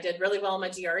 I did really well in my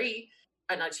GRE.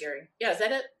 Not GRE. Yeah, is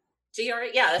that it?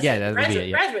 GRE? Yeah, that's that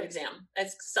graduate exam.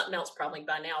 That's something else probably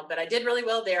by now. But I did really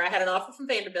well there. I had an offer from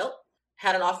Vanderbilt,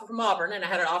 had an offer from Auburn, and I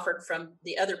had an offer from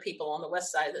the other people on the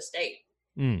west side of the state.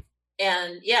 And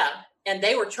and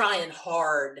they were trying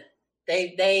hard.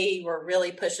 They were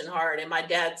really pushing hard. And my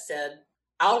dad said,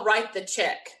 I'll write the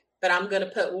check, but I'm going to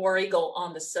put War Eagle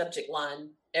on the subject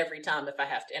line every time if I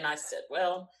have to. And I said,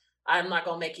 well, I'm not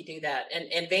going to make you do that.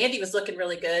 And Vandy was looking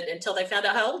really good until they found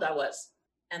out how old I was.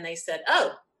 And they said,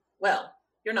 oh, well,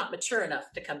 you're not mature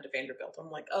enough to come to Vanderbilt. I'm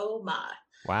like, oh my.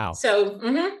 Wow. So,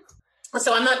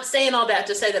 so I'm not saying all that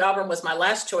to say that Auburn was my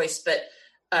last choice, but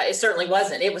it certainly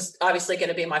wasn't. It was obviously going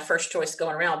to be my first choice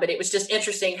going around, but it was just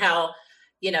interesting how,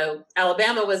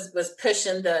 Alabama was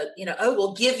pushing the, oh,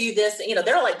 we'll give you this.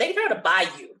 They're like, they try to buy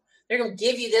you. They're going to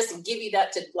give you this and give you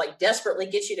that to like desperately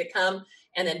get you to come.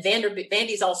 And then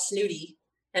Vandy's all snooty.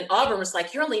 And Auburn was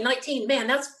like, you're only 19, man,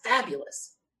 that's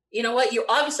fabulous. You know what? You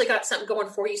obviously got something going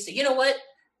for you. So you know what?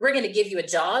 We're going to give you a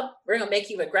job. We're going to make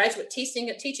you a graduate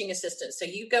teaching assistant. So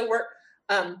you go work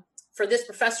for this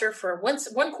professor for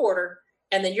one quarter,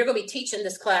 and then you're going to be teaching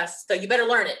this class. So you better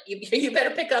learn it. You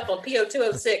better pick up on PO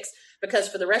 206 because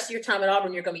for the rest of your time at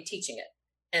Auburn, you're going to be teaching it.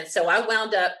 And so I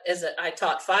wound up I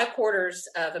taught 5 quarters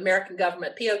of American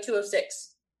government, PO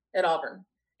 206 at Auburn.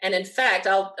 And in fact,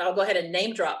 I'll go ahead and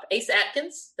name drop Ace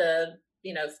Atkins, the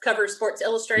cover of Sports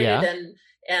Illustrated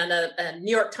and a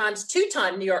New York Times,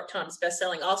 2-time New York Times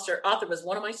bestselling author was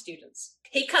one of my students.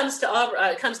 He comes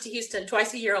to Houston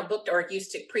twice a year on book tour.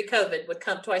 Used to pre-COVID would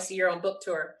come twice a year on book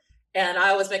tour. And I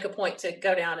always make a point to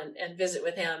go down and visit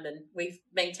with him. And we've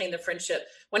maintained the friendship.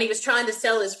 When he was trying to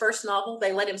sell his first novel,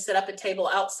 they let him sit up at a table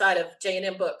outside of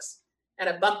J&M Books. And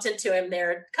I bumped into him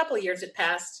there. A couple of years had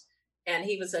passed. And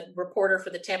he was a reporter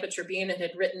for the Tampa Tribune and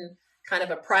had written kind of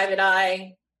a private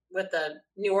eye with the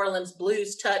New Orleans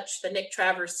Blues Touch, the Nick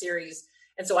Travers series.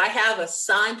 And so I have a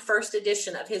signed first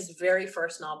edition of his very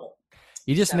first novel.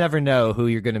 You just never know who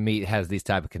you're going to meet has these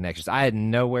type of connections. I had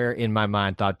nowhere in my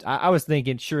mind thought, I was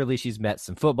thinking surely she's met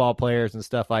some football players and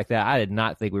stuff like that. I did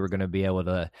not think we were going to be able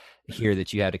to hear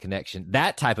that you had a connection,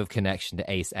 that type of connection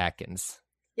to Ace Atkins.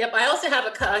 Yep. I also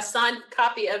have a signed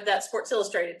copy of that Sports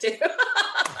Illustrated too,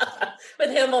 with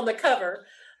him on the cover.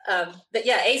 But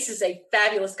yeah, Ace is a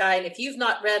fabulous guy. And if you've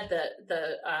not read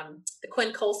the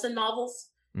Quinn Colson novels,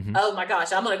 oh my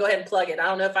gosh, I'm going to go ahead and plug it. I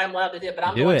don't know if I'm allowed to do it, but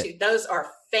I'm going to. Those are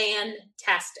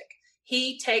fantastic.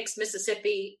 He takes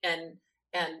Mississippi and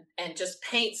just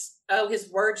paints, his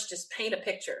words just paint a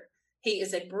picture. He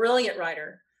is a brilliant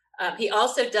writer. He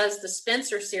also does the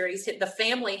Spencer series. The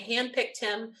family handpicked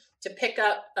him to pick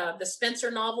up the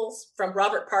Spencer novels from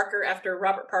Robert Parker after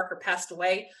Robert Parker passed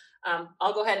away.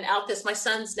 I'll go ahead and out this. My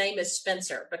son's name is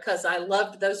Spencer because I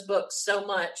loved those books so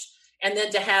much. And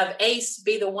then to have Ace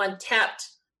be the one tapped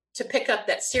to pick up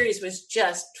that series was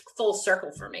just full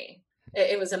circle for me.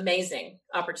 It was amazing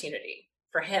opportunity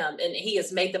for him. And he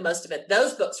has made the most of it.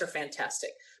 Those books are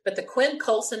fantastic. But the Quinn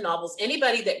Colson novels,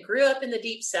 anybody that grew up in the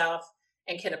Deep South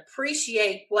and can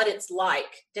appreciate what it's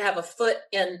like to have a foot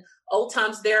in old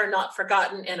times there are not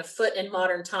forgotten and a foot in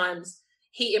modern times,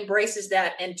 he embraces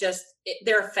that and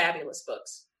they're fabulous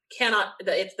books.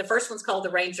 The first one's called The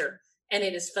Ranger and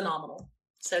it is phenomenal.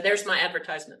 So there's my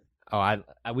advertisement. Oh,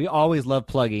 we always love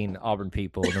plugging Auburn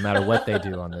people, no matter what they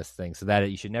do on this thing, so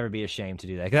that you should never be ashamed to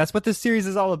do that. 'Cause that's what this series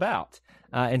is all about.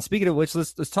 And speaking of which,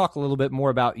 let's talk a little bit more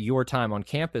about your time on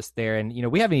campus there. And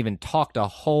we haven't even talked a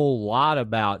whole lot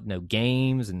about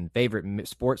games and favorite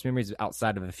sports memories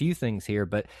outside of a few things here.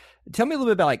 But tell me a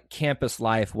little bit about like campus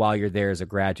life while you're there as a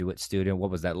graduate student.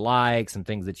 What was that like? Some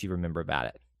things that you remember about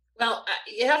it. Well,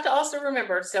 you have to also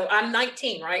remember, so I'm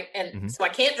 19, right? And so I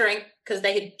can't drink because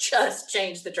they had just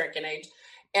changed the drinking age.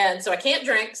 And so I can't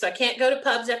drink, so I can't go to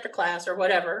pubs after class or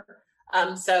whatever.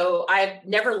 So I've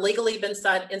never legally been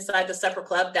inside the supper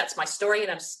club. That's my story, and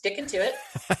I'm sticking to it.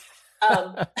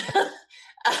 And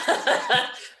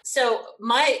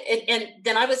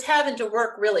then I was having to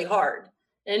work really hard.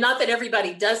 And not that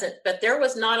everybody doesn't, but there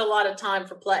was not a lot of time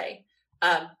for play.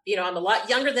 I'm a lot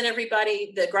younger than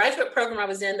everybody. The graduate program I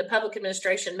was in, the public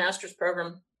administration master's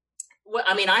program,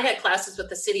 I had classes with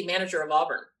the city manager of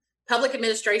Auburn. Public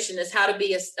administration is how to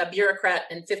be a bureaucrat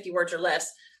in 50 words or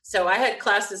less. So I had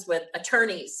classes with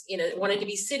attorneys, wanted to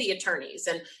be city attorneys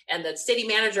and the city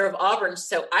manager of Auburn.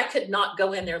 So I could not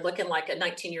go in there looking like a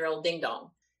 19-year-old ding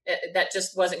dong. That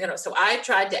just wasn't going to. So I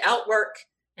tried to outwork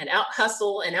and out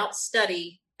hustle and out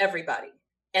study everybody.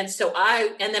 And so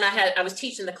I was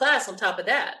teaching the class on top of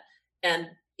that. And,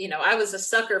 I was a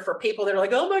sucker for people that are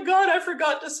like, oh my God, I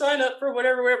forgot to sign up for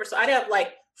whatever. So I'd have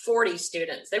like 40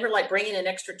 students. They were like bringing in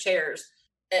extra chairs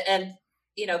and,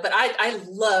 but I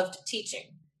loved teaching.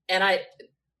 And I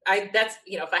that's,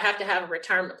 if I have to have a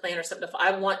retirement plan or something,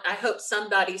 I hope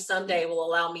somebody someday will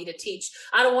allow me to teach.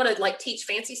 I don't want to like teach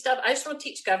fancy stuff. I just want to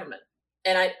teach government.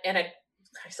 And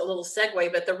it's a little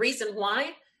segue, but the reason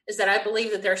why is that I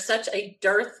believe that there's such a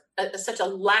dearth, such a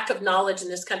lack of knowledge in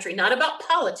this country, not about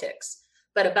politics,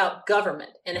 but about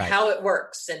government and how it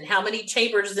works and how many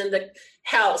chambers in the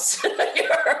House, how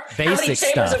many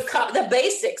chambers of the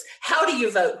basics. How do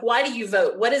you vote? Why do you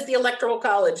vote? What is the Electoral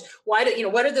College? What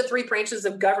are the three branches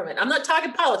of government? I'm not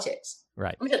talking politics.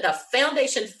 Right. I'm talking the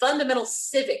foundation, fundamental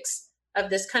civics of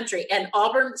this country. And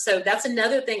Auburn. So that's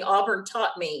another thing Auburn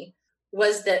taught me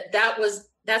was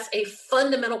that's a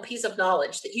fundamental piece of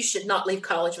knowledge that you should not leave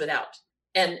college without.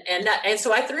 And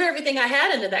so I threw everything I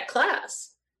had into that class.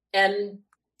 And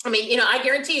I mean, I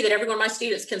guarantee you that every one of my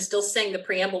students can still sing the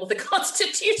preamble of the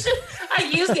Constitution. I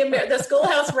use the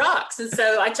Schoolhouse Rocks. And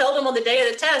so I told them on the day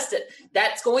of the test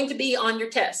that's going to be on your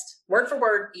test. Word for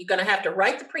word, you're going to have to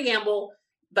write the preamble,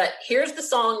 but here's the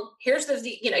song, here's the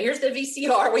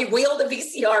VCR. We wheeled the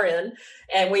VCR in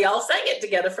and we all sang it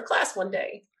together for class one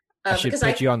day. I should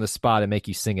put you on the spot and make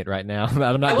you sing it right now. I'm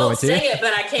not I going won't to sing it,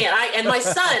 but I can't. And my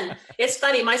son, it's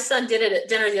funny. My son did it at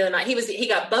dinner the other night. He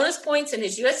got bonus points in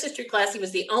his U.S. history class. He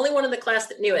was the only one in the class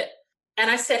that knew it.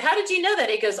 And I said, "How did you know that?"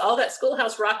 He goes, "All that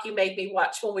Schoolhouse Rock you made me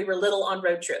watch when we were little on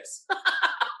road trips."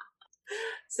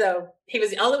 So he was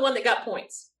the only one that got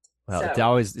points.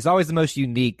 Well, it's always the most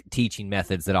unique teaching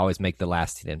methods that always make the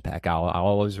lasting impact. I'll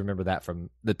always remember that from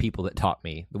the people that taught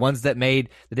me. The ones that made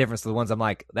the difference, the ones I'm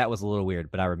like, that was a little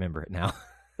weird, but I remember it now.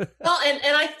 Well,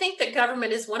 and I think that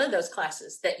government is one of those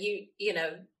classes that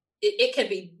it can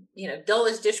be, dull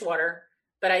as dishwater,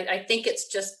 but I think it's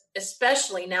just,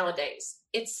 especially nowadays,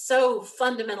 it's so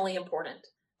fundamentally important.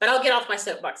 But I'll get off my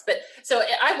soapbox. But so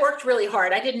I worked really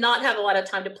hard. I did not have a lot of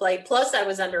time to play. Plus I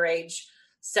was underage.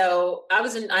 So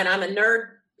and I'm a nerd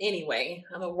anyway.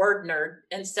 I'm a word nerd.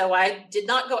 And so I did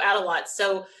not go out a lot.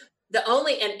 So the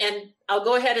only, and I'll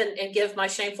go ahead and give my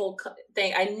shameful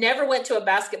thing. I never went to a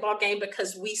basketball game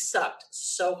because we sucked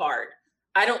so hard.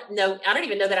 I don't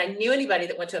even know that I knew anybody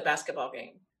that went to a basketball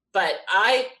game. But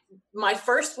my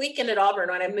first weekend at Auburn,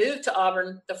 when I moved to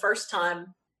Auburn the first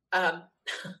time,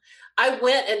 I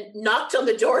went and knocked on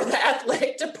the door of the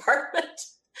athletic department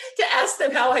to ask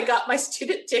them how I got my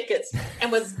student tickets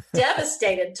and was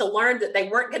devastated to learn that they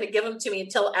weren't going to give them to me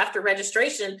until after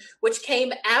registration, which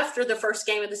came after the first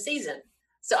game of the season.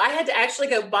 So I had to actually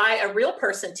go buy a real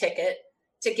person ticket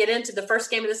to get into the first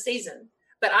game of the season.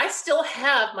 But I still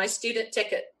have my student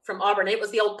ticket from Auburn. It was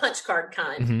the old punch card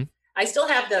kind. Mm-hmm. I still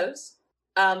have those.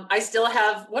 I still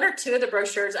have one or two of the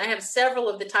brochures. I have several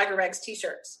of the Tiger Rags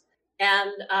t-shirts.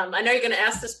 And I know you're going to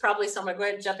ask this probably, so I'm going to go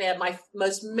ahead and jump in. My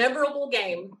most memorable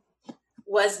game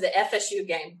was the FSU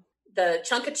game, the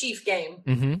Chunka Chief game,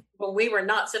 mm-hmm. when we were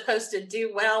not supposed to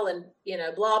do well and,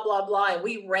 blah, blah, blah. And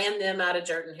we ran them out of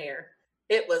Jordan-Hare.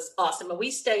 It was awesome. And we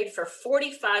stayed for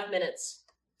 45 minutes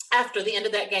after the end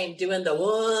of that game doing the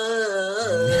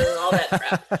all that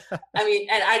crap. I mean,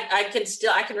 and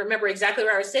I can remember exactly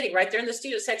where I was sitting, right there in the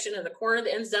student section in the corner of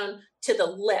the end zone to the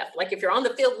left. Like if you're on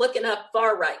the field looking up,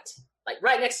 far right, like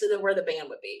right next to where the band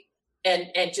would be, and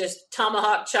just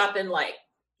tomahawk chopping, like,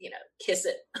 kiss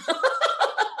it.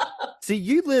 See,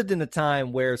 you lived in a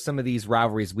time where some of these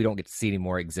rivalries we don't get to see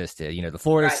anymore existed. The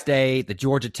Florida State, the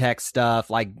Georgia Tech stuff.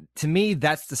 Like, to me,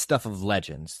 that's the stuff of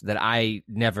legends that I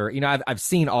never, I've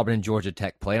seen Auburn and Georgia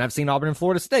Tech play, and I've seen Auburn and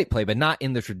Florida State play, but not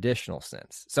in the traditional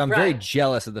sense. So I'm very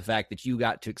jealous of the fact that you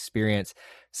got to experience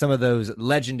some of those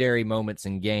legendary moments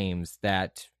in games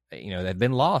that, they've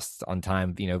been lost on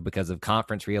time, because of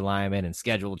conference realignment and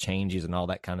schedule changes and all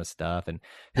that kind of stuff. And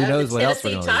who knows what else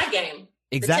we're going to tie game.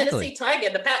 Exactly. The Tennessee tie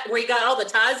game, where you got all the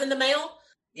ties in the mail.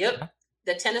 Yep. Yeah.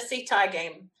 The Tennessee tie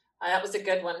game. That was a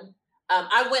good one.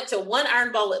 I went to one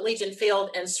Iron Bowl at Legion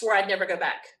Field and swore I'd never go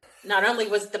back. Not only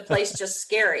was the place just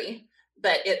scary,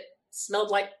 but it smelled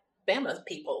like Bama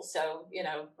people. So,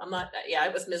 I'm not,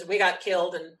 it was miserable. We got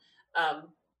killed and,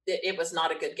 it was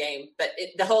not a good game, but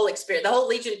the whole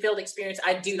Legion Field experience,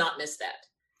 I do not miss that.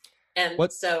 And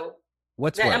what's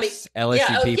worse,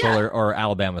 LSU people or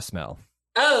Alabama smell?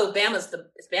 Oh,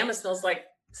 Bama smells like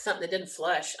something that didn't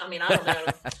flush. I mean, I don't know.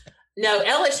 No,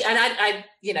 LSU, and I,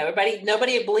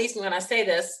 nobody believes me when I say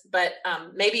this, but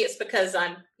maybe it's because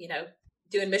I'm,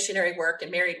 doing missionary work and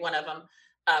married one of them.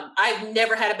 I've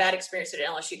never had a bad experience at an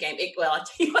LSU game. Well, I'll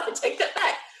tell you what, I take that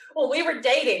back. When we were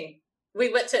dating,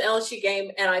 we went to an LSU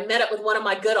game, and I met up with one of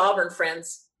my good Auburn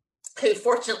friends, who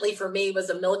fortunately for me was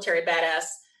a military badass,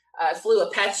 flew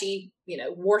Apache,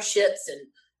 warships. And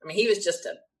I mean, he was just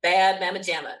a bad mamma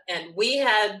jamma. And we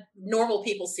had normal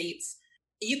people seats.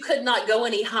 You could not go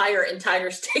any higher in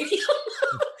Tiger Stadium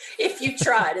if you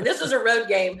tried. And this was a road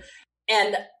game.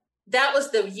 And that was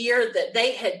the year that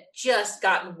they had just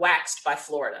gotten waxed by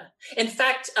Florida. In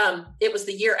fact, it was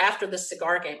the year after the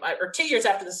cigar game, or 2 years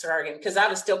after the cigar game, because I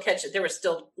was still catching. There were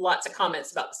still lots of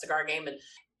comments about the cigar game,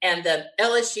 and the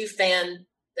LSU fan.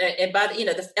 And by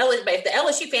if the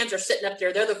LSU fans are sitting up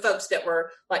there, they're the folks that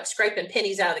were like scraping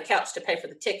pennies out of the couch to pay for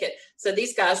the ticket. So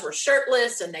these guys were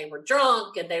shirtless and they were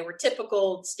drunk and they were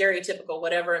typical, stereotypical,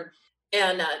 whatever.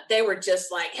 And they were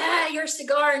just like, your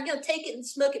cigar, and take it and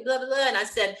smoke it, blah, blah, blah. And I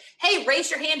said, hey, raise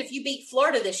your hand if you beat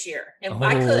Florida this year. And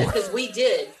I could, because we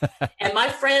did. And my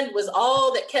friend was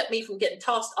all that kept me from getting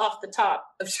tossed off the top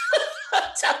of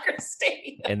Tiger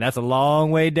Stadium. And that's a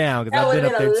long way down, because I've been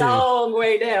up there too. A long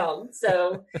way down.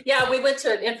 So, yeah, we went to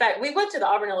the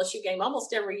Auburn LSU game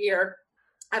almost every year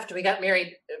after we got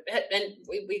married. And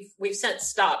we've since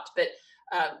stopped, but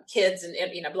kids and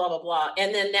blah, blah, blah.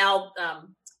 And then now,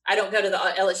 I don't go to the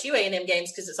LSU A&M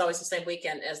games because it's always the same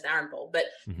weekend as the Iron Bowl. But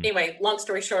anyway, long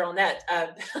story short on that,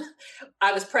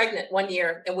 I was pregnant one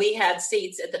year and we had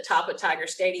seats at the top of Tiger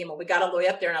Stadium, and we got all the way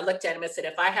up there, and I looked at him and said,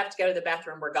 if I have to go to the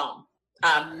bathroom, we're gone.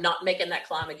 I'm not making that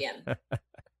climb again.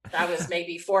 I was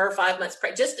maybe 4 or 5 months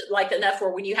pregnant, just like enough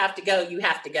where when you have to go, you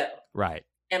have to go. Right.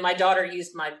 And my daughter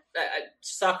used my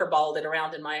soccer ball that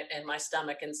around in my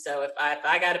stomach. And so if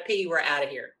I got to pee, we're out of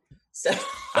here. So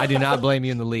I do not blame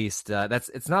you in the least.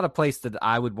 It's not a place that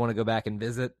I would want to go back and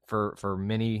visit for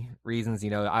many reasons.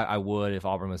 I would if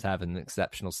Auburn was having an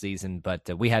exceptional season, but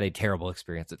we had a terrible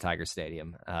experience at Tiger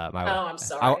Stadium. I'm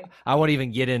sorry. I won't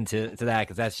even get into that,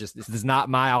 because this is not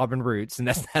my Auburn roots, and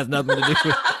that has nothing to do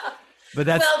with.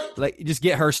 But just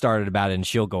get her started about it, and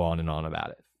she'll go on and on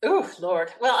about it. Oh,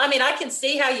 Lord. Well, I mean, I can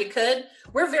see how you could.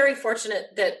 We're very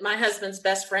fortunate that my husband's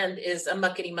best friend is a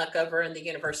muckety muck over in the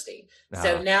university.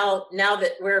 So now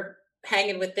that we're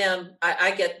hanging with them,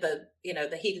 I get the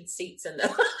heated seats and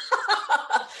the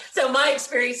so my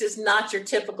experience is not your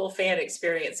typical fan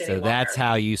experience anymore. So that's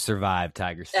how you survive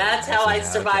Tiger Stadium. That's how I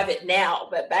survive it now.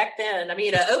 But back then, I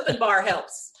mean, an open bar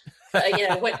helps.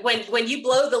 When you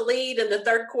blow the lead in the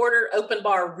third quarter, open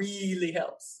bar really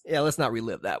helps. Yeah, let's not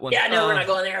relive that one. Yeah, no, we're not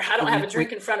going there. I don't have a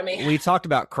drink in front of me. We talked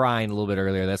about crying a little bit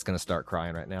earlier. That's going to start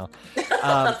crying right now.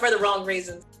 For the wrong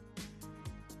reasons.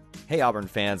 Hey, Auburn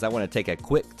fans, I want to take a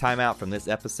quick timeout from this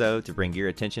episode to bring your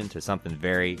attention to something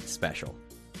very special.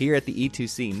 Here at the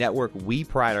E2C Network, we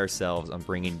pride ourselves on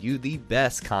bringing you the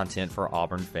best content for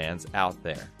Auburn fans out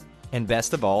there. And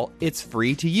best of all, it's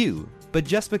free to you. But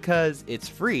just because it's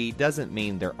free doesn't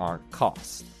mean there aren't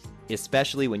costs,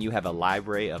 especially when you have a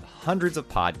library of hundreds of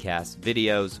podcasts,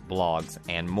 videos, blogs,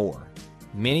 and more.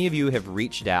 Many of you have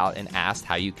reached out and asked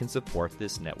how you can support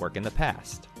this network in the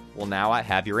past. Well, now I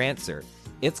have your answer.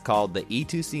 It's called the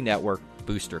E2C Network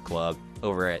Booster Club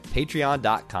over at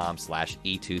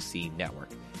patreon.com/E2C Network.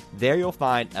 There you'll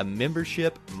find a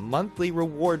membership monthly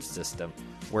reward system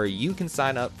where you can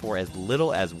sign up for as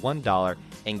little as $1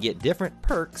 and get different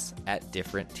perks at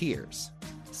different tiers.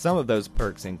 Some of those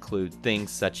perks include things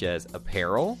such as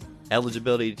apparel,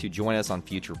 eligibility to join us on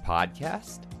future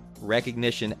podcasts,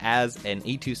 recognition as an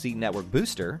E2C Network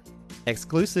booster,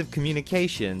 exclusive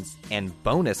communications, and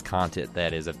bonus content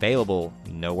that is available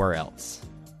nowhere else.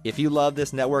 If you love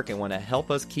this network and want to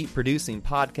help us keep producing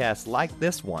podcasts like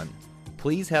this one,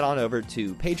 please head on over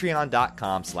to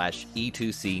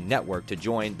patreon.com/E2C Network to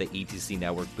join the E2C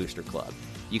Network Booster Club.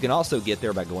 You can also get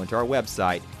there by going to our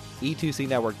website,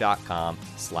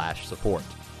 e2cnetwork.com/support.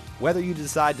 Whether you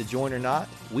decide to join or not,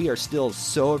 we are still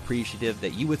so appreciative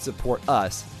that you would support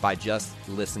us by just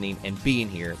listening and being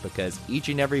here, because each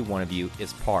and every one of you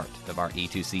is part of our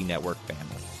E2C Network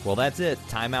family. Well, that's it.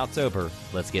 Timeout's over.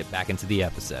 Let's get back into the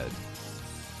episode.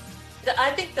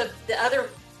 I think the other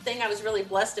thing I was really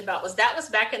blessed about was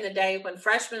back in the day when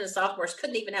freshmen and sophomores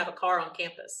couldn't even have a car on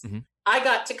campus. Mm-hmm. I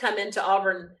got to come into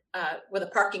Auburn with a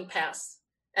parking pass.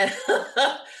 And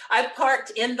I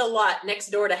parked in the lot next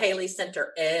door to Haley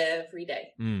Center every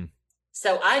day.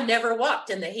 So I never walked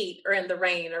in the heat or in the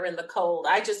rain or in the cold.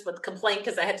 I just would complain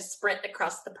because I had to sprint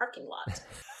across the parking lot.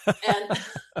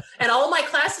 and all my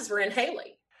classes were in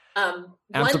Haley. I'm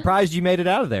surprised you made it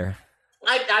out of there.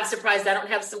 I'm surprised I don't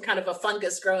have some kind of a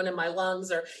fungus growing in my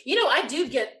lungs, or I do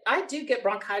get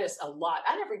bronchitis a lot.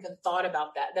 I never even thought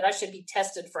about that I should be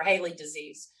tested for Haley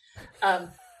disease.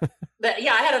 But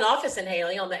yeah, I had an office in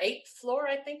Haley on the 8th floor,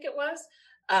 I think it was,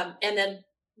 and then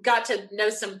got to know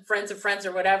some friends of friends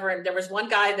or whatever. And there was one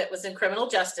guy that was in criminal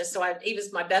justice, so he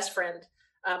was my best friend.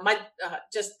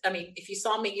 If you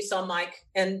saw me, you saw Mike,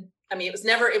 and he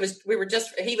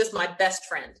was my best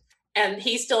friend. And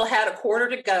he still had a quarter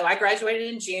to go. I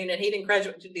graduated in June and he didn't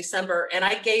graduate until December. And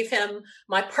I gave him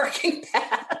my parking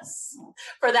pass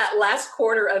for that last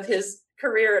quarter of his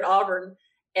career at Auburn.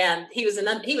 And he was an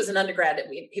undergrad.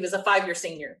 He was a 5-year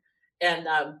senior. And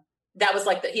that was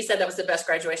he said that was the best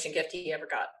graduation gift he ever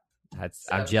got.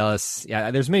 I'm jealous. Yeah,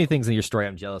 there's many things in your story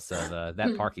I'm jealous of.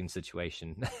 That parking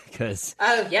situation. Because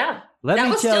oh yeah, that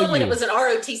was still when it was an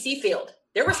ROTC field.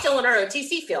 There was still an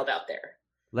ROTC field out there.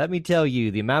 Let me tell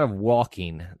you, the amount of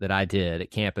walking that I did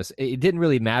at campus, it didn't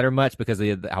really matter much because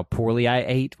of how poorly I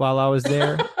ate while I was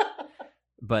there.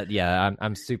 But yeah,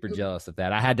 I'm super jealous of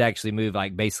that. I had to actually move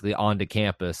basically onto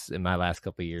campus in my last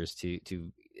couple of years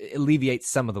to alleviate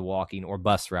some of the walking or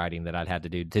bus riding that I'd had to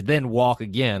do to then walk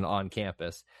again on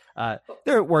campus. There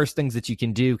are worse things that you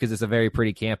can do because it's a very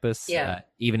pretty campus,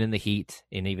 even in the heat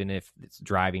and even if it's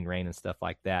driving rain and stuff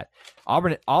like that.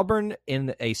 Auburn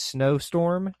in a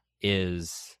snowstorm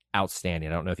is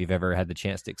outstanding. I don't know if you've ever had the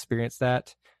chance to experience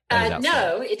that.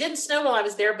 No, it didn't snow while I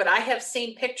was there, but I have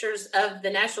seen pictures of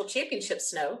the national championship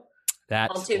snow.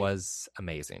 That was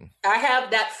amazing. I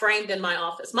have that framed in my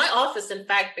office. My office, in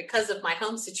fact, because of my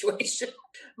home situation,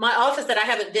 my office that I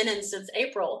haven't been in since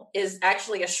April is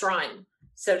actually a shrine,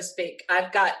 so to speak.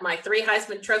 I've got my 3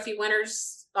 Heisman Trophy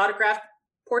winners, autographed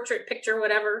portrait, picture,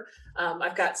 whatever.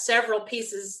 I've got several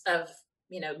pieces of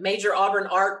major Auburn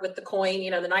art with the coin,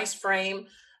 the nice frame.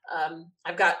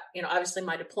 I've got, obviously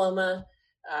my diploma,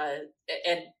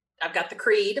 and I've got the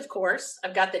creed, of course.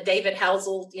 I've got the David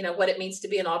Housel, what it means to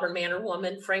be an Auburn man or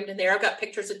woman framed in there. I've got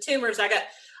pictures of tumors.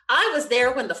 I was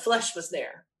there when the Flush was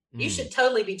there. You should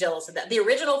totally be jealous of that. The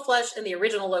original Flush and the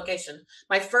original location.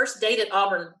 My first date at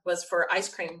Auburn was for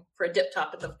ice cream for a dip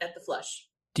top at the Flush.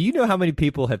 Do you know how many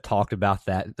people have talked about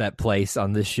that place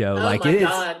on this show? Oh my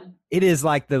God. It is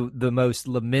like the most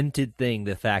lamented thing,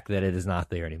 the fact that it is not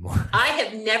there anymore. I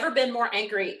have never been more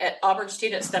angry at Auburn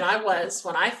students than I was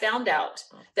when I found out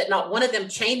that not one of them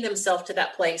chained themselves to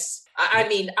that place.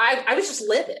 I was just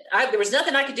livid. There was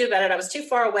nothing I could do about it. I was too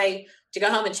far away to go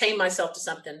home and chain myself to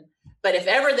something. But if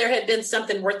ever there had been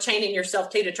something worth chaining yourself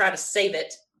to try to save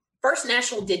it, First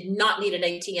National did not need an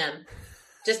ATM.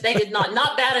 They did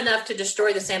not bad enough to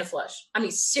destroy the Santa Flush.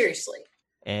 Seriously.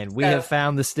 And we have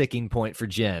found the sticking point for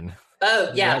Jen. Oh,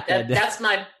 yeah. That's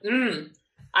my,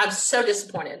 I'm so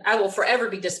disappointed. I will forever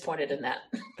be disappointed in that.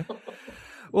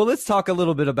 Well, let's talk a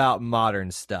little bit about modern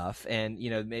stuff. And,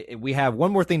 we have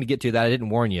one more thing to get to that I didn't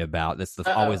warn you about. That's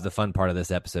always the fun part of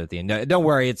this episode at the end. No, don't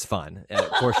worry, it's fun.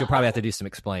 Of course, you'll probably have to do some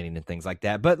explaining and things like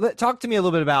that. But talk to me a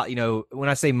little bit about, when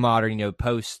I say modern,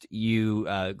 post you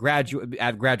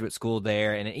graduate school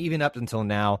there, and even up until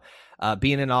now,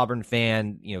 being an Auburn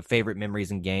fan, favorite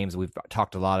memories and games. We've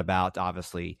talked a lot about,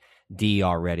 obviously, D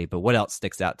already. But what else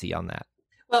sticks out to you on that?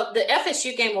 Well, the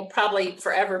FSU game will probably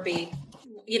forever be,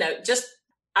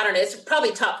 I don't know. It's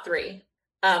probably top 3.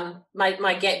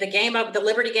 My game, the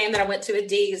Liberty game that I went to at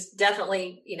D is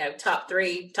definitely, top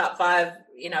 3, top 5.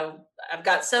 I've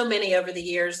got so many over the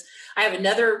years. I have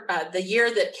another, the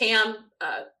year that Cam,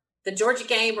 the Georgia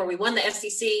game where we won the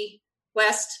SEC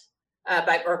West, won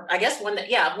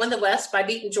the West by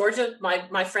beating Georgia.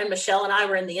 My friend Michelle and I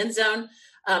were in the end zone.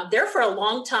 There for a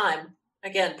long time,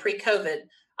 again, pre-COVID,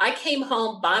 I came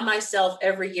home by myself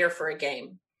every year for a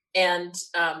game. And,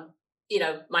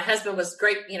 my husband was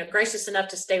great, gracious enough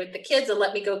to stay with the kids and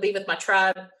let me go be with my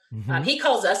tribe. Mm-hmm. He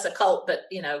calls us a cult, but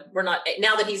we're not.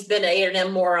 Now that he's been to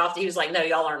A&M more often, he was like, "No,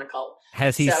 y'all aren't a cult."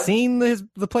 Has he seen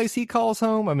the place he calls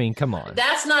home? Come on.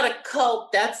 That's not a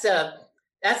cult. That's a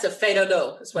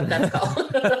fado-do. That's what that's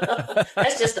called.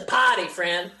 That's just a party,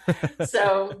 friend.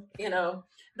 So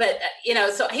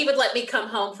so he would let me come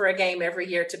home for a game every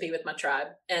year to be with my tribe,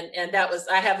 and that was.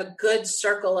 I have a good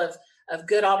circle of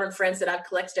good Auburn friends that I've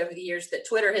collected over the years that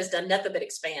Twitter has done nothing but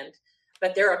expand.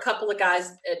 But there are a couple of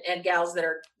guys and gals that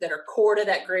are core to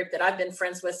that group that I've been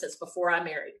friends with since before I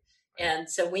married. And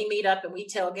so we meet up and we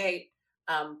tailgate.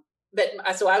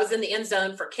 So I was in the end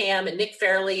zone for Cam and Nick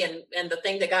Fairley and the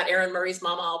thing that got Aaron Murray's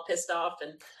mama all pissed off.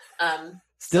 And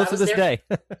still to this day.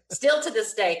 Still to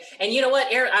this day. And you know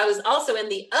what, Aaron, I was also in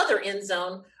the other end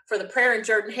zone for the prayer and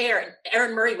Jordan Hare, and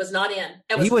Aaron Murray was not in.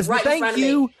 He was right in front of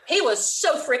me. He was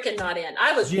so freaking not in.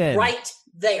 I was right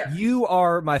there. You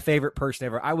are my favorite person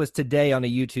ever. I was today on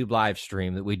a YouTube live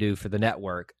stream that we do for the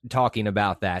network talking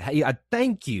about that. Hey,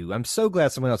 thank you. I'm so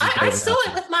glad someone else is I saw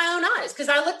it with my own eyes because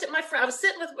I looked at my friend. I was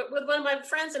sitting with one of my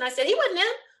friends and I said, he wasn't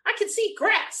in. I could see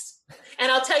grass.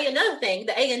 And I'll tell you another thing,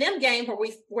 the A&M game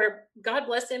where God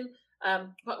bless him,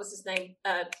 what was his name?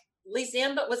 Lee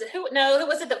Zimba, was it who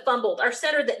was it that fumbled? Our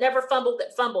center that never fumbled,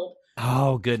 that fumbled.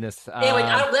 Oh, goodness. Anyway,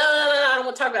 I don't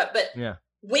want to talk about it, but yeah.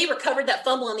 We recovered that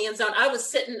fumble in the end zone. I was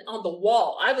sitting on the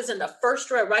wall. I was in the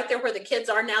first row, right there where the kids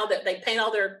are now that they paint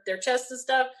all their chests and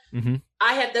stuff. Mm-hmm.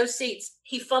 I had those seats.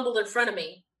 He fumbled in front of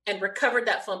me and recovered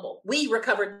that fumble. We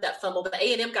recovered that fumble. The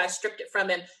A&M guy stripped it from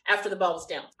him after the ball was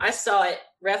down. I saw it.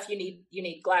 Ref, you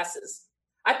need glasses.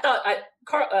 I thought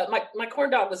my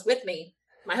corn dog was with me.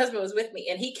 My husband was with me,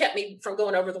 and he kept me from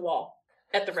going over the wall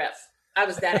at the ref. I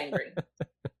was that angry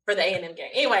for the A&M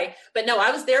game. Anyway, but no, I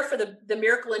was there for the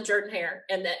miracle in Jordan-Hare,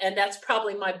 and that's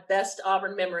probably my best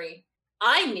Auburn memory.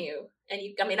 I knew, and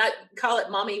I call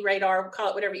it mommy radar, call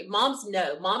it whatever. Moms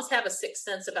know. Moms have a sixth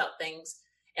sense about things.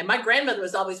 And my grandmother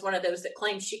was always one of those that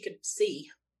claimed she could see,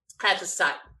 had the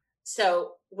sight.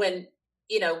 So when,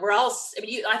 we're all,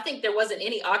 I think there wasn't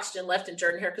any oxygen left in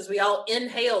Jordan-Hare because we all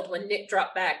inhaled when Nick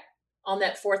dropped back on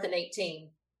that 4th and 18.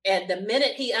 And the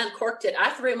minute he uncorked it, I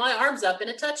threw my arms up in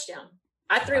a touchdown.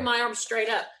 I threw my arms straight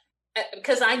up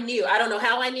because I knew, I don't know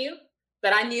how I knew,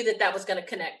 but I knew that was going to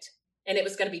connect and it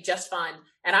was going to be just fine.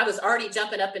 And I was already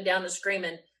jumping up and down and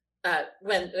screaming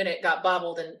when it got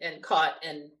bobbled and caught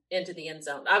and into the end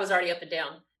zone. I was already up and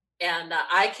down. And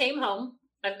I came home.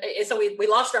 So we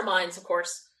lost our minds, of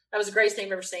course. That was the greatest thing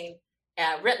I've ever seen.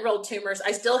 Rent rolled tumors.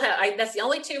 I still have, that's the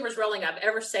only tumors rolling I've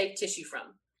ever saved tissue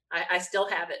from. I still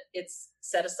have it. It's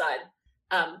set aside.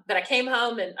 But I came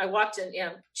home and I walked in,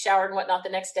 showered and whatnot the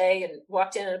next day and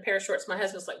walked in a pair of shorts. My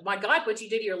husband was like, my God, what'd you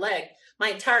do to your leg? My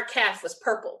entire calf was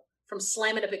purple from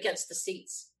slamming up against the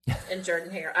seats in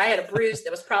Jordan-Hare. I had a bruise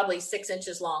that was probably 6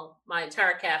 inches long. My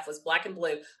entire calf was black and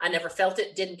blue. I never felt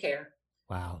it, didn't care.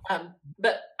 Wow.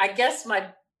 But I guess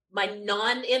my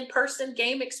non-in-person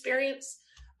game experience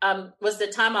was the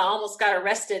time I almost got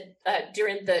arrested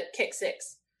during the kick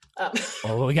six.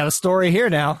 We got a story here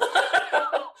now.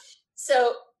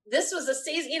 So this was a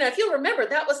season, if you'll remember,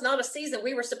 that was not a season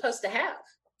we were supposed to have.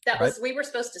 We were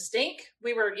supposed to stink.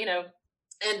 We were,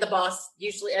 and the boss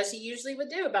usually, as he usually would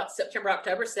do about September,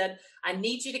 October, said, I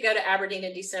need you to go to Aberdeen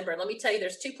in December. And let me tell you,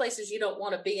 there's 2 places you don't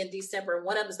want to be in December.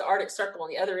 One of them is the Arctic Circle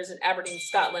and the other is in Aberdeen,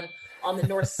 Scotland on the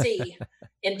North Sea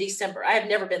in December. I have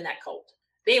never been that cold.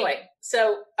 But anyway,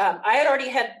 so I had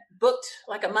already booked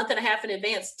like a month and a half in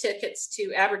advance tickets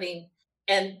to Aberdeen.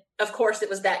 And of course it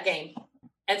was that game.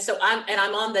 And so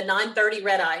I'm on the 9:30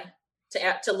 red eye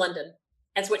to London.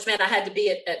 And which meant I had to be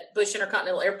at Bush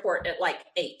Intercontinental Airport at like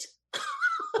 8.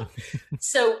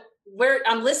 So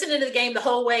I'm listening to the game the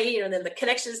whole way, and then the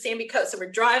connection to Sammy Coates. So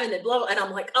we're driving and blah, and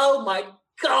I'm like, oh my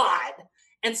God.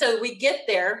 And so we get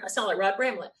there. I sound like Rod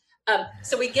Bramlett.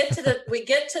 So we get to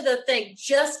the thing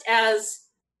just as,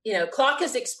 clock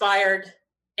has expired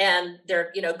and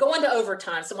they're, going to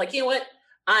overtime. So I'm like, you know what?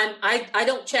 I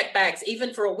don't check bags,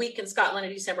 even for a week in Scotland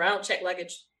in December. I don't check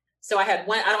luggage. So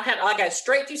I got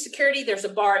straight through security. There's a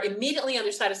bar immediately on the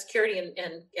other side of security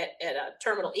and at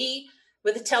Terminal E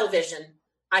with a television.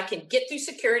 I can get through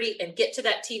security and get to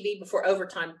that TV before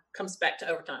overtime comes back to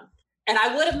overtime. And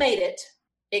I would have made it,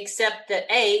 except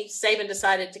that A, Saban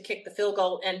decided to kick the field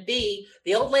goal, and B,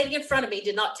 the old lady in front of me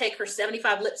did not take her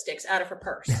 75 lipsticks out of her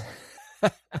purse.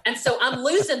 And so I'm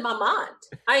losing my mind.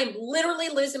 I am literally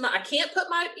losing I can't put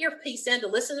my earpiece in to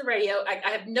listen to the radio.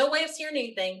 I have no way of hearing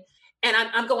anything. And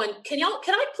I'm going, can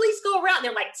I please go around? And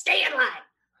they're like, stay in line.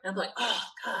 And I'm like, oh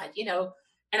God,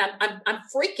 and I'm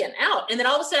freaking out. And then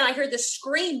all of a sudden I hear this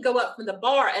scream go up from the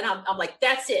bar. And I'm like,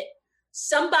 that's it.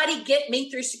 Somebody get me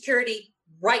through security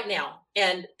right now.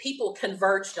 And people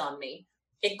converged on me,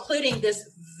 including this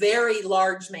very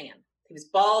large man. He was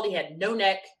bald. He had no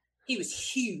neck. He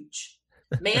was huge.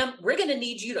 Ma'am, we're going to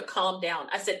need you to calm down.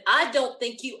 I said, I don't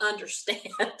think you understand.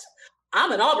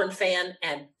 I'm an Auburn fan,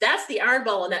 and that's the Iron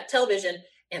Bowl on that television,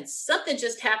 and something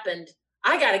just happened.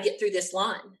 I got to get through this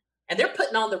line. And they're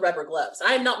putting on the rubber gloves.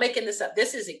 I am not making this up.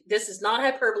 This is not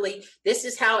hyperbole. This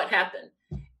is how it happened.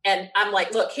 And I'm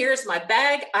like, look, here's my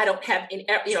bag. I don't have any,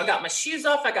 I got my shoes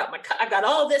off. I got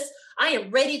all this. I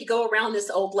am ready to go around this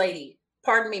old lady.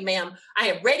 Pardon me, ma'am. I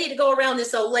am ready to go around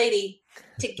this old lady.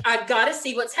 I've got to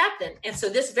see what's happened. And so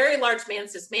this very large man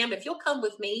says, ma'am, if you'll come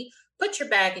with me, put your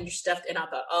bag and your stuff. And I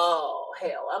thought, oh,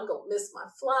 hell, I'm going to miss my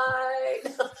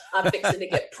flight. I'm fixing to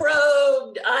get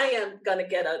probed. I am going to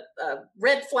get a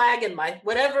red flag in my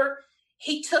whatever.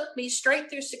 He took me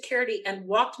straight through security and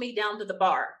walked me down to the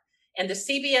bar. and the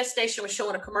CBS station was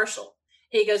showing a commercial.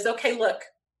 He goes, okay, look,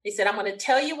 he said, I'm going to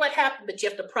tell you what happened, but you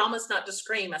have to promise not to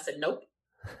scream. I said, nope.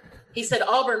 He said,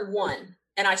 Auburn won.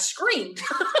 And I screamed.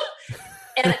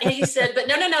 and he said, but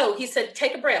no. He said,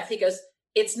 take a breath. He goes,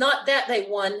 it's not that they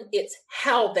won, it's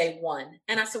how they won.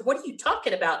 And I said, what are you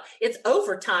talking about? It's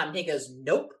overtime. And he goes,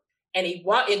 nope. And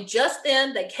and just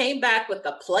then they came back with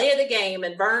the play of the game,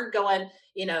 and Vern going,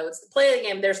 it's the play of the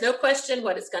game. There's no question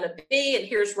what it's going to be. And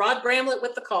here's Rod Bramlett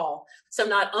with the call. So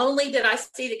not only did I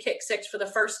see the kick six for the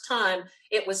first time,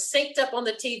 it was synced up on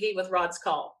the TV with Rod's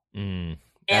call.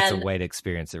 That's a way to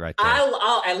experience it right there.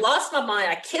 I lost my mind.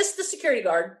 I kissed the security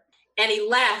guard. And he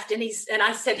laughed, and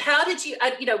I said, how did you,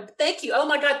 thank you. Oh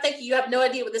my God, thank you. You have no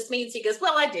idea what this means. He goes,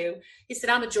 well, I do. He said,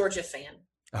 I'm a Georgia fan.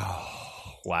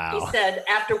 Oh, wow. He said,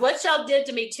 after what y'all did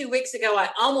to me 2 weeks ago,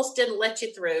 I almost didn't let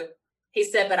you through. He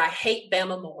said, but I hate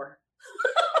Bama more.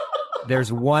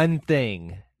 There's one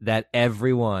thing that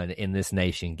everyone in this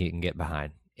nation can get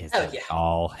behind is that we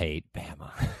all hate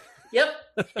Bama. Yep.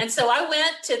 And so I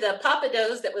went to the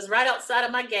Pappadeaux's that was right outside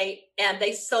of my gate, and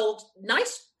they sold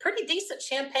nice, pretty decent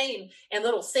champagne in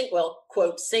little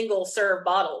quote, single serve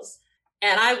bottles.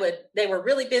 And they were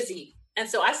really busy. And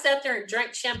so I sat there and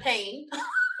drank champagne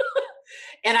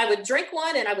and I would drink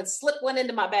one and I would slip one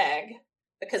into my bag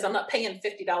because I'm not paying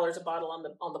 $50 a bottle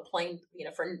on the plane,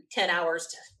 for 10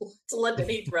 hours to London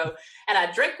Heathrow. And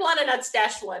I'd drink one and I'd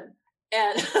stash one.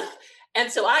 And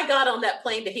so I got on that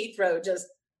plane to Heathrow just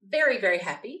very, very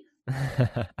happy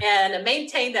and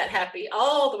maintained that happy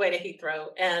all the way to Heathrow.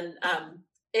 And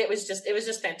it was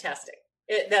just fantastic.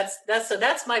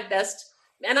 That's my best.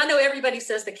 And I know everybody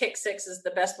says the kick six is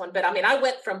the best one, but I mean, I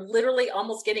went from literally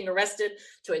almost getting arrested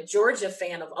to a Georgia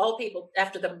fan of all people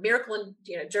after the miracle in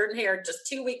Jordan Hare just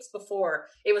 2 weeks before.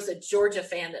 It was a Georgia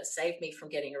fan that saved me from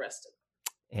getting arrested.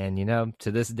 And,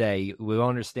 to this day, we don't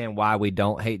understand why we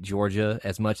don't hate Georgia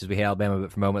as much as we hate Alabama,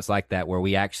 but for moments like that where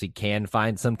we actually can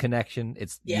find some connection,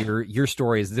 your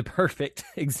story is the perfect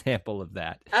example of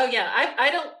that. Oh, yeah. I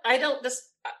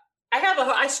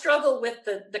struggle with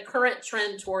the current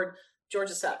trend toward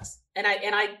Georgia sucks. And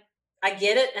I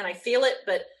get it and I feel it,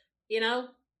 but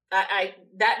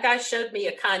that guy showed me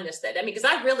a kindness because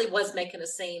I really was making a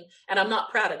scene and I'm not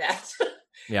proud of that.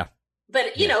 Yeah.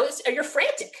 But you're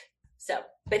frantic. So,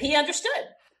 but he understood.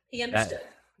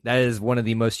 That is one of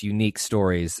the most unique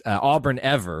stories, Auburn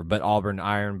ever, but Auburn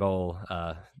Iron Bowl,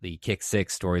 the kick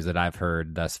six stories that I've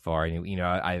heard thus far.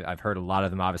 I've heard a lot of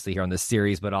them obviously here on this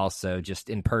series, but also just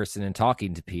in person and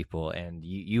talking to people. And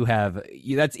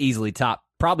that's easily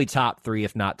probably top three,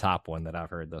 if not top one that I've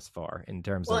heard thus far in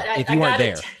terms of if you weren't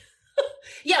there.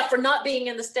 Yeah, for not being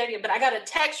in the stadium. But I got a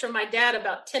text from my dad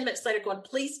about 10 minutes later going,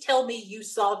 please tell me you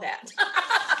saw that.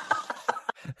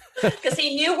 Because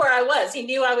he knew where I was. He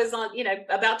knew I was on,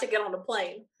 about to get on a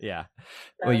plane. Yeah.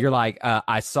 So, well, you're like,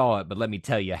 I saw it, but let me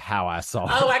tell you how I saw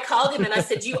it. Oh, I called him and I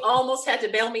said, you almost had to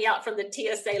bail me out from the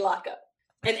TSA lockup.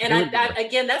 And I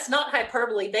again, that's not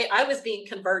hyperbole. I was being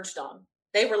converged on.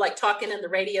 They were like talking in the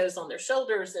radios on their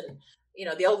shoulders, and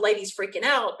the old lady's freaking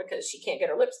out because she can't get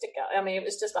her lipstick out. I mean, it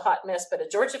was just a hot mess. But a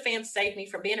Georgia fan saved me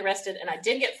from being arrested, and I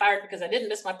didn't get fired because I didn't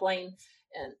miss my plane.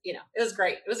 And it was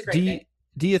great. It was a great day.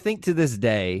 Do you think to this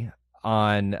day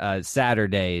on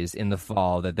Saturdays in the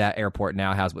fall that airport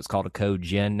now has what's called a code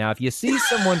gen? Now, if you see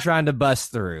someone trying to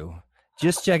bust through,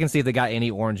 just check and see if they got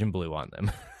any orange and blue on them.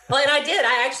 Well, and I did.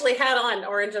 I actually had on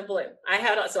orange and blue. I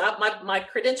had on, so my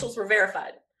credentials were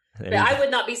verified. But I would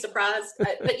not be surprised.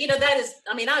 But that is,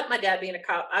 my dad being a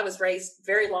cop, I was raised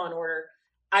very law and order.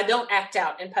 I don't act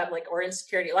out in public or in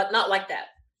security, not like that.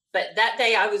 But that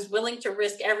day I was willing to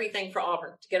risk everything for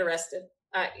Auburn to get arrested.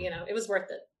 It was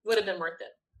worth it. Would have been worth it.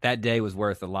 That day was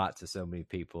worth a lot to so many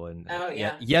people. And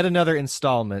yet another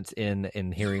installment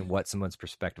in hearing what someone's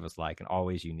perspective was like, and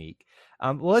always unique.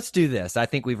 Well, let's do this. I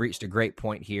think we've reached a great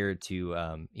point here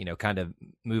to, kind of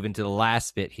move into the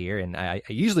last bit here. And I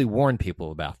usually warn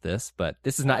people about this, but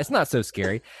it's not so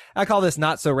scary. I call this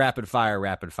not so rapid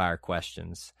fire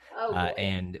questions.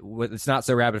 And it's not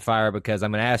so rapid fire because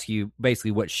I'm going to ask you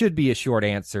basically what should be a short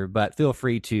answer, but feel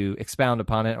free to expound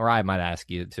upon it, or I might ask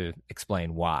you to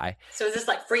explain why. So is this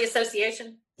like free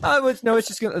association? No, it's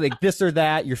just going to like this or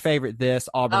that, your favorite this,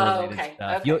 Auburn related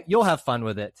stuff. Okay. You'll have fun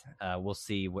with it. We'll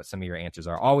see what some of your answers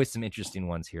are. Always some interesting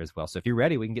ones here as well. So if you're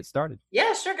ready, we can get started.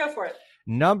 Yeah, sure. Go for it.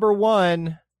 Number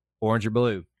one, orange or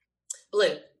blue?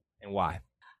 Blue. And why?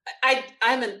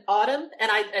 I'm an autumn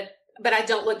but I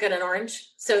don't look good in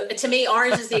orange. So to me,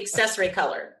 orange is the accessory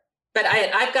color. But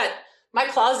I've got, my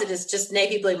closet is just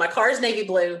navy blue. My car is navy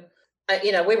blue.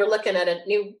 We were looking at a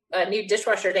new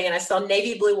dishwasher today, and I saw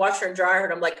navy blue washer and dryer,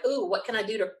 and I'm like, ooh, what can I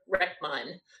do to wreck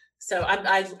mine? So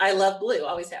I love blue,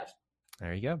 always have.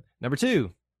 There you go. Number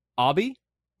 2, Aubie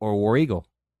or War Eagle?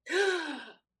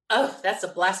 Oh, that's a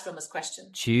blasphemous question.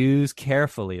 Choose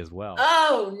carefully as well.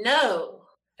 Oh, no.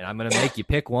 And I'm going to make you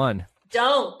pick one.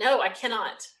 Don't. No, I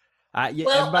cannot.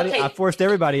 I forced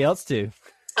everybody else to.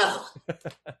 Oh.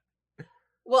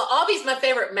 Well, Aubie's my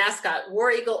favorite mascot.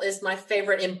 War Eagle is my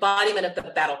favorite embodiment of the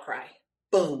battle cry.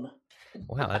 Boom.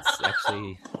 Wow, that's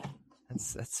actually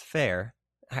that's fair.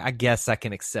 I guess I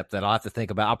can accept that. I'll have to think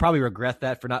about it. I'll probably regret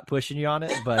that for not pushing you on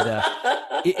it, but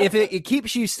if it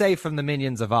keeps you safe from the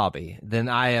minions of Aubie, then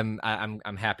I'm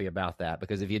happy about that,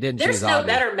 because if you didn't choose Aubie, there's no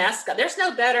better mascot. There's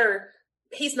no better.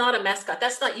 He's not a mascot.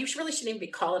 That's not. You really shouldn't even be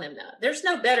calling him that. There's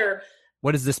no better.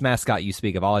 What is this mascot you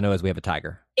speak of? All I know is we have a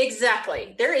tiger.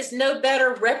 Exactly. There is no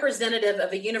better representative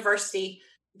of a university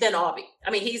than Aubie.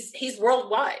 I mean, he's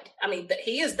worldwide. I mean,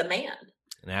 he is the man.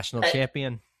 National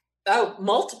champion. Oh,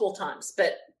 multiple times.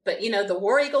 But the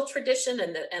War Eagle tradition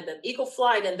and the Eagle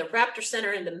Flight and the Raptor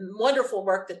Center and the wonderful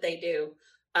work that they do.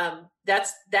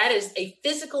 That is a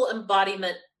physical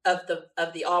embodiment of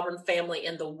the Auburn family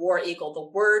and the War Eagle, the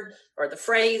word or the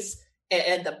phrase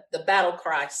and the battle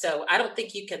cry. So I don't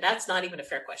think you can. That's not even a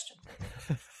fair question.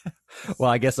 Well,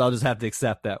 I guess I'll just have to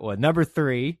accept that one. Number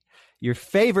 3, your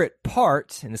favorite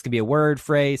part, and this can be a word,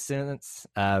 phrase, sentence.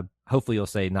 Hopefully you'll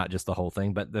say not just the whole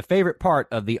thing, but the favorite part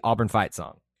of the Auburn fight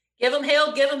song. Give 'em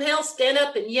hell, stand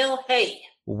up and yell, hey.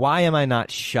 Why am I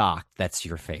not shocked that's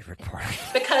your favorite part?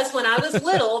 Because when I was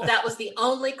little, that was the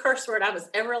only curse word I was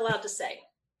ever allowed to say.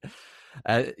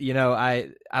 I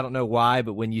don't know why,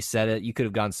 but when you said it, you could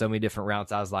have gone so many different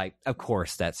routes. I was like, of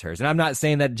course that's hers. And I'm not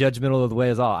saying that judgmental of the way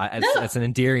is all. That's an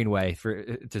endearing way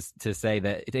to say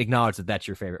that, to acknowledge that that's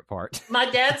your favorite part. My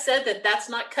dad said that that's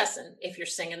not cussing if you're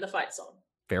singing the fight song.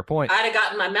 Fair point. I'd have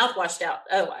gotten my mouth washed out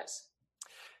otherwise.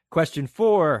 Question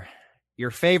 4,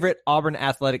 your favorite Auburn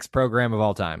athletics program of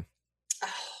all time?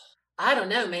 I don't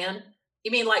know, man.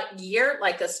 You mean like year,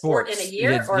 like a sport in a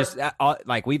year? Or just,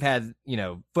 like we've had,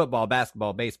 football,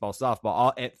 basketball, baseball,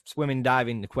 softball, swimming,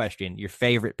 diving, the question, your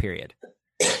favorite period?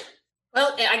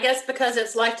 Well, I guess because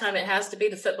it's lifetime, it has to be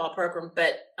the football program.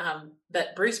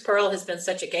 But Bruce Pearl has been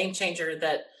such a game changer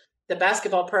that the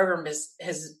basketball program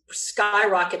has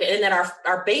skyrocketed. And then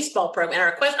our baseball program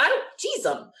and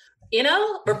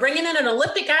we're bringing in an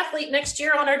Olympic athlete next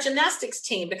year on our gymnastics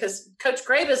team because Coach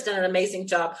Grabe has done an amazing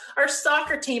job. Our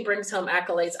soccer team brings home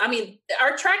accolades. I mean,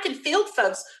 our track and field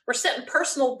folks were setting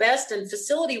personal best and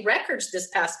facility records this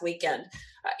past weekend.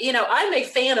 I'm a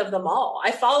fan of them all.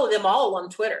 I follow them all on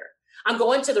Twitter. I'm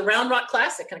going to the Round Rock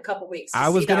Classic in a couple weeks. I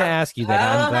was going to ask you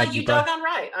that. I'm glad you doggone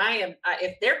right. I am.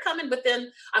 If they're coming within,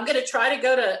 I'm going to try to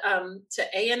go to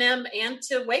A&M and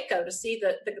to Waco to see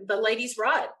the ladies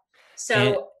ride.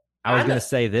 So. I was going to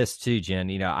say this too, Jen.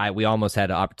 We almost had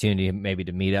an opportunity maybe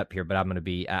to meet up here, but I'm going to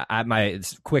be my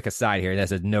quick aside here. That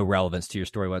has no relevance to your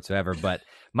story whatsoever. But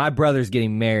my brother's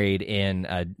getting married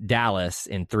in Dallas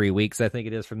in 3 weeks, I think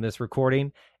it is, from this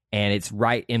recording, and it's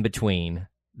right in between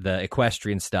the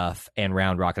equestrian stuff and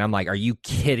Round Rock. And I'm like, are you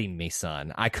kidding me,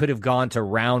 son? I could have gone to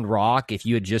Round Rock if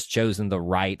you had just chosen the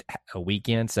right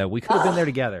weekend. So we could have been there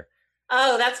together.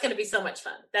 Oh, that's going to be so much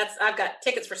fun. I've got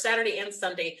tickets for Saturday and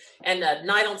Sunday and a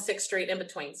night on 6th Street in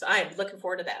between. So I am looking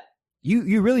forward to that.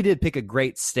 You really did pick a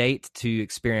great state to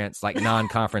experience like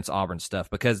non-conference Auburn stuff,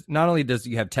 because not only does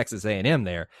you have Texas A&M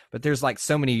there, but there's like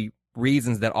so many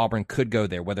reasons that Auburn could go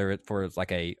there, whether it's for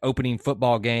like a opening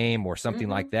football game or something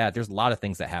like that. There's a lot of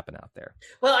things that happen out there.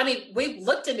 Well, I mean, we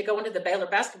looked into going to the Baylor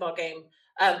basketball game,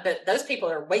 but those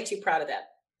people are way too proud of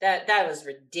that. That was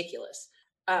ridiculous.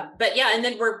 But yeah, and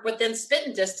then we're within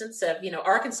spitting distance of,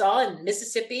 Arkansas and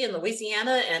Mississippi and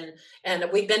Louisiana. And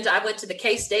I went to the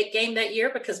K-State game that year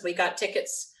because we got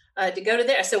tickets to go to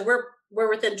there. So we're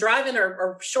within driving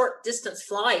or short distance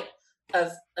flight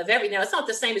of everything. Now, it's not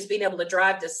the same as being able to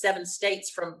drive to 7 states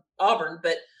from Auburn,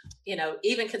 but,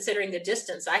 even considering the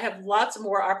distance, I have lots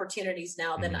more opportunities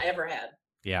now than I ever had.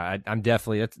 Yeah, I'm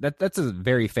definitely, that's a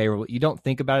very favorable. You don't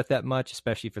think about it that much,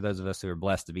 especially for those of us who are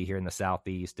blessed to be here in the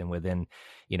Southeast and within,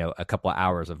 a couple of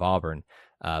hours of Auburn.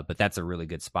 But that's a really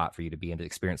good spot for you to be in to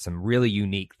experience some really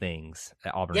unique things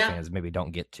that Auburn fans maybe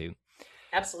don't get to.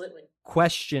 Absolutely.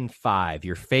 Question 5,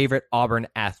 your favorite Auburn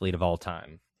athlete of all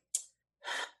time.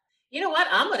 You know what?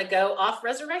 I'm going to go off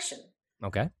reservation.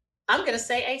 Okay. I'm going to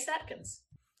say Ace Atkins.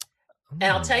 And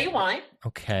I'll tell you why.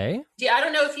 Okay. I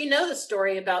don't know if you know the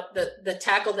story about the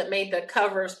tackle that made the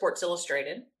cover of Sports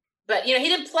Illustrated, but he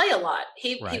didn't play a lot.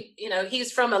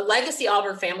 He's from a legacy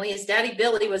Auburn family. His daddy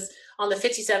Billy was on the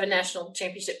 57 national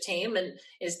championship team, and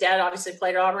his dad obviously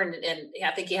played at Auburn. And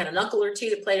I think he had an uncle or two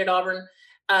that played at Auburn.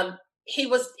 He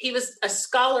was a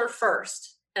scholar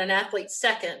first, and an athlete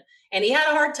second. And he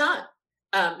had a hard time.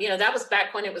 That was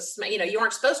back when it was, you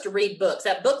aren't supposed to read books.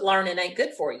 That book learning ain't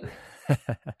good for you.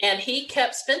 And he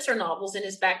kept Spencer novels in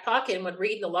his back pocket and would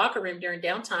read in the locker room during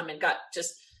downtime and got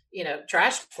just,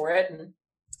 trashed for it. And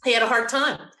he had a hard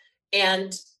time.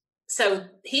 And so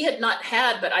he had not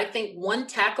had, but I think one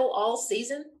tackle all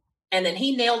season. And then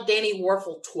he nailed Danny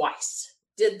Warfel twice,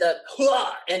 did the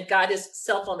and got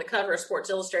himself on the cover of Sports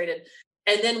Illustrated.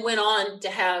 And then went on to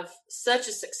have such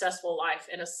a successful life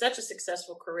and such a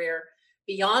successful career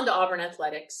beyond Auburn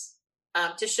athletics,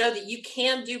 to show that you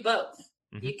can do both.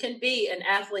 Mm-hmm. You can be an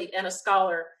athlete and a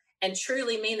scholar and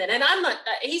truly mean that. And I'm not,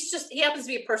 he happens to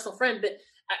be a personal friend, but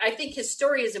I think his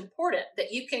story is important,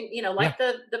 that you can,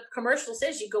 the commercial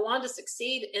says, you go on to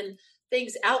succeed in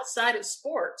things outside of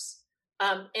sports.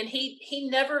 And he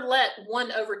never let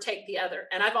one overtake the other.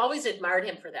 And I've always admired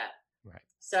him for that. Right.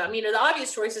 So, the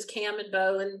obvious choices, Cam and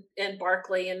Bo and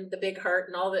Barkley and the Big Hurt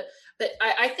and all that. But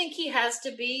I think he has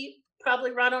to be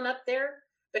probably right on up there,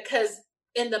 because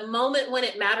in the moment when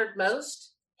it mattered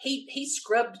most, he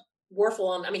scrubbed Warfel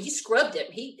on. He scrubbed him.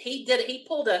 He did it. He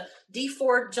pulled a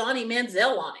D4 Johnny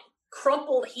Manziel on him,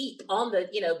 crumpled heap on the,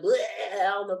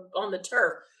 on the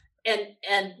turf.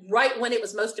 And right when it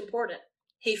was most important,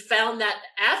 he found that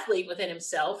athlete within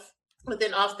himself, but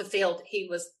then off the field, he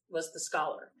was the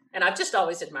scholar. And I've just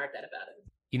always admired that about him.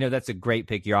 That's a great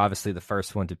pick. You're obviously the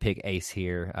first one to pick Ace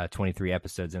here, 23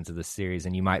 episodes into the series,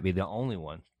 and you might be the only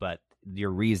one, but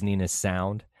your reasoning is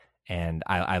sound, and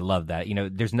I love that.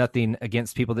 There's nothing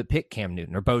against people that pick Cam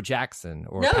Newton or Bo Jackson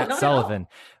or Pat Sullivan,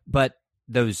 but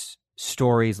those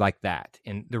stories like that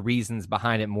and the reasons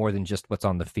behind it more than just what's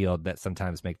on the field that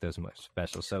sometimes make those most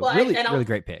special. So really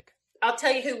great pick. I'll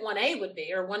tell you who 1A would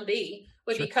be, or 1B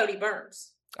would be Cody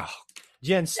Burns. Oh,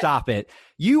 Jen, stop it.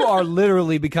 You are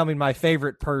literally becoming my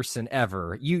favorite person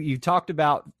ever. You talked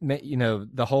about,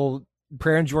 the whole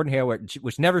prayer and Jordan Hale,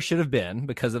 which never should have been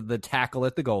because of the tackle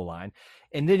at the goal line.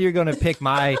 And then you're going to pick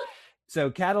so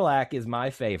Cadillac is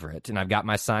my favorite, and I've got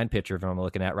my signed picture of him I'm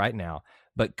looking at right now.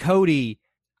 But Cody,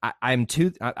 I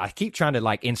keep trying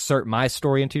to insert my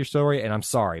story into your story, and I'm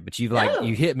sorry, but you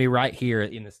hit me right here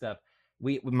in the stuff.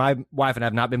 My wife and I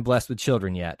have not been blessed with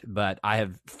children yet, but I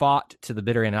have fought to the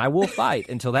bitter end, and I will fight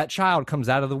until that child comes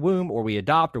out of the womb or we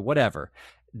adopt or whatever,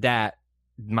 that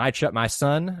my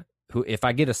son, who, if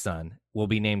I get a son, will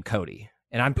be named Cody.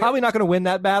 And I'm probably not going to win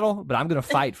that battle, but I'm going to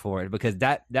fight for it, because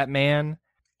that man,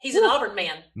 he's an Auburn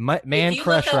man. Man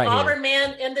crush right here. Auburn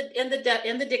man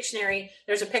in the dictionary,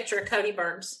 there's a picture of Cody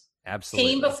Burns.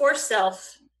 Absolutely. Team before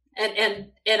self. And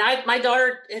my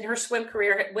daughter in her swim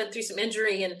career went through some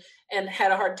injury and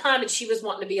had a hard time, and she was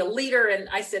wanting to be a leader. And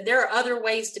I said, there are other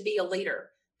ways to be a leader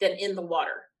than in the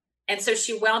water. And so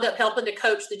she wound up helping to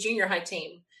coach the junior high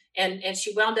team. And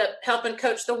she wound up helping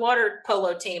coach the water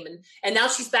polo team. And now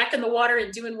she's back in the water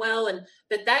and doing well.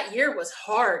 But that year was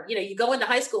hard. You go into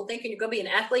high school thinking you're going to be an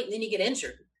athlete, and then you get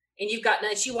injured. And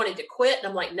she wanted to quit. And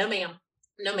I'm like, no,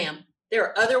 ma'am. There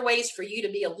are other ways for you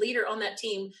to be a leader on that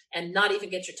team and not even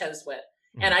get your toes wet.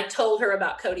 Mm-hmm. And I told her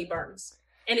about Cody Burns.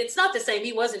 And it's not the same.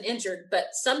 He wasn't injured, but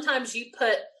sometimes you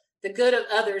put the good of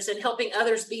others and helping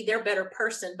others be their better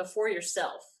person before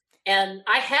yourself. And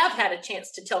I have had a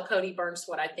chance to tell Cody Burns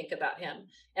what I think about him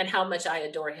and how much I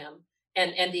adore him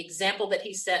and the example that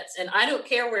he sets. And I don't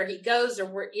care where he goes or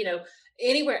where,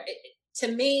 anywhere. To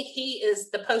me, he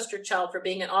is the poster child for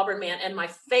being an Auburn man. And my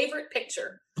favorite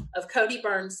picture of Cody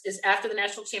Burns is after the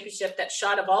national championship, that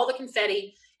shot of all the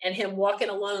confetti and him walking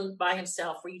alone by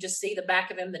himself, where you just see the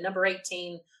back of him, the number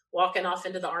 18, walking off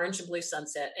into the orange and blue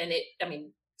sunset. And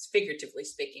it's figuratively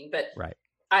speaking, but right.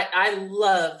 I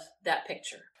love that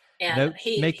picture. And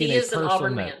he is an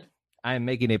Auburn man. I am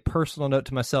making a personal note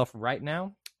to myself right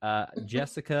now.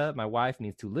 Jessica, my wife,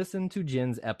 needs to listen to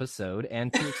Jen's episode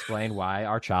and to explain why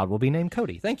our child will be named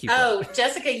Cody. Thank you. Oh,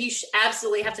 Jessica, you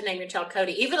absolutely have to name your child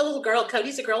Cody. Even a little girl.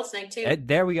 Cody's a girl's name too.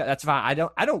 There we go. That's fine.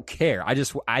 I don't care.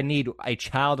 I need a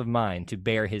child of mine to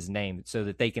bear his name so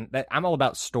that they can. I'm all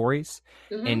about stories,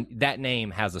 mm-hmm. and that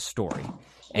name has a story,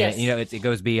 and yes. It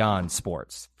goes beyond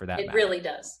sports for that. It really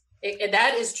does.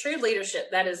 That is true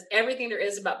leadership. That is everything there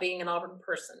is about being an Auburn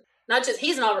person. Not just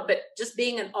he's an Auburn, but just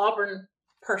being an Auburn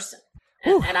person.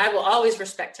 And I will always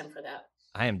respect him for that.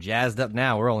 I am jazzed up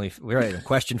now. We're in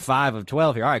question 5 of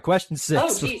 12 here. All right, question 6.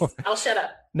 Oh, geez. I'll shut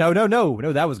up. No.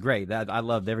 That was great. I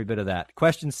loved every bit of that.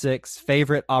 Question 6,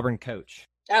 favorite Auburn coach.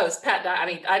 Oh, it's Pat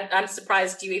Dye. I'm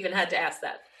surprised you even had to ask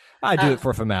that. I do it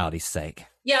for formality's sake.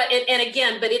 Yeah, and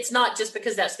again, but it's not just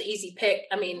because that's the easy pick.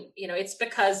 It's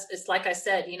because it's like I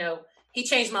said, he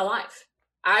changed my life.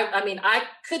 I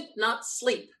could not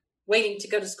sleep waiting to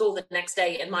go to school the next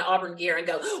day in my Auburn gear and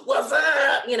go, "What's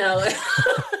up?"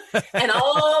 And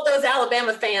all those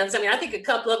Alabama fans. I mean, I think a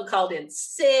couple of them called in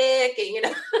sick,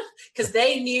 because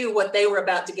they knew what they were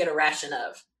about to get a ration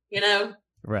of,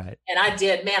 Right. And I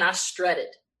did, man, I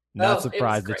strutted. Not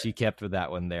surprised that you kept with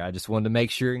that one there. I just wanted to make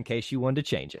sure in case you wanted to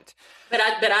change it. But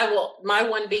I will. My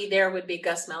 1B there would be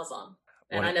Gus Malzahn,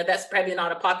 and I know that's probably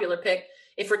not a popular pick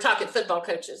if we're talking football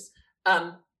coaches.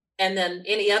 And then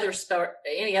any other sport,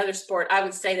 I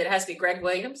would say that it has to be Greg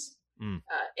Williams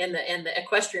in the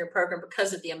equestrian program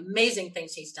because of the amazing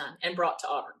things he's done and brought to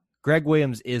Auburn. Greg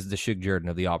Williams is the Shug Jordan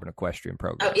of the Auburn equestrian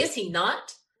program. Oh, is he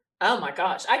not? Oh my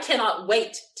gosh, I cannot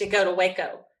wait to go to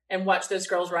Waco and watch those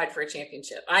girls ride for a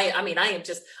championship. I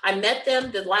met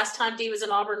them the last time Dee was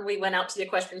in Auburn. We went out to the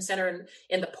equestrian center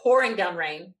in the pouring down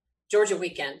rain, Georgia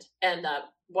weekend, and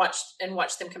watched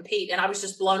them compete. And I was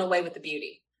just blown away with the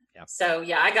beauty. Yeah. So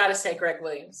yeah, I got to say Greg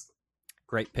Williams.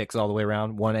 Great picks all the way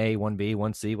around. 1A, 1B,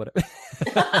 1C, whatever.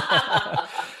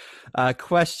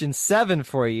 Question 7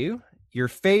 for you. Your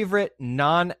favorite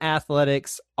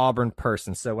non-athletics Auburn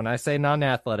person. So when I say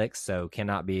non-athletics, so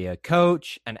cannot be a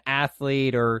coach, an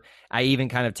athlete, or I even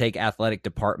kind of take athletic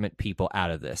department people out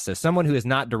of this. So someone who is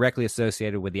not directly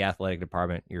associated with the athletic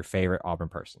department, your favorite Auburn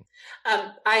person.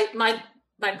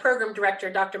 My program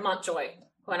director, Dr. Montjoy,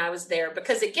 when I was there,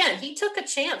 because again, he took a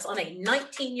chance on a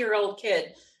 19-year-old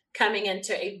kid coming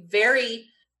into a very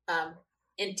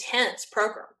intense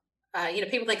program.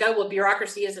 People think, oh, well,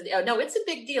 bureaucracy isn't. Oh, no, it's a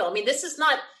big deal. I mean, this is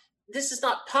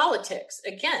not politics.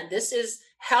 Again, this is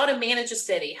how to manage a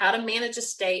city, how to manage a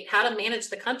state, how to manage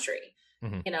the country.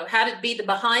 Mm-hmm. How to be the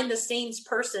behind the scenes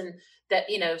person that,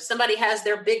 somebody has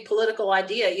their big political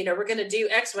idea. We're going to do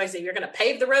X, Y, Z. You're going to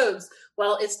pave the roads.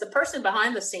 Well, it's the person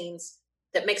behind the scenes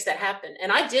that makes that happen.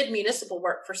 And I did municipal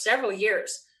work for several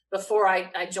years before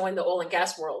I joined the oil and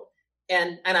gas world.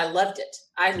 And I loved it.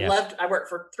 I worked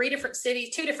for 2 different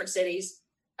cities.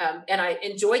 And I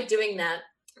enjoyed doing that,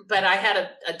 but I had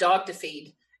a dog to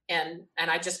feed and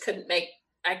I just couldn't make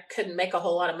a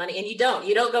whole lot of money. And you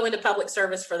don't go into public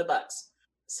service for the bucks.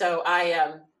 So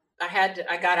I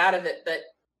got out of it, but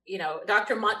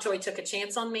Dr. Montjoy took a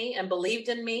chance on me and believed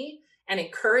in me and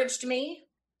encouraged me.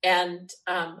 And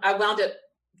I wound up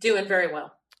doing very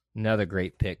well. Another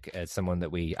great pick as someone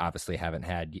that we obviously haven't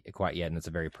had quite yet, and it's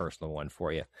a very personal one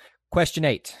for you. Question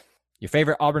 8, your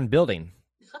favorite Auburn building?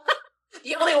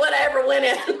 The only one I ever went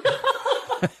in.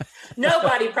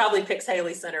 Nobody probably picks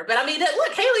Haley Center. But I mean,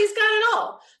 look, Haley's got it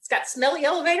all. It's got smelly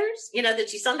elevators,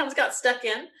 that you sometimes got stuck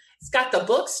in. It's got the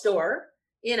bookstore,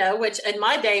 which in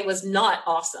my day was not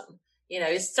awesome.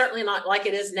 It's certainly not like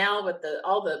it is now with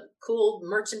all the cool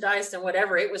merchandise and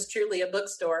whatever. It was truly a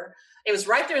bookstore. It was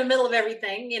right there in the middle of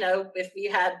everything. If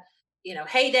you had,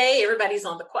 heyday, everybody's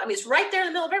on the, it's right there in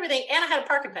the middle of everything. And I had a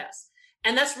parking pass.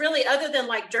 And that's really, other than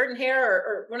like Jordan Hare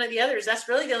or one of the others, that's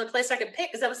really the only place I could pick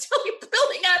because that was the only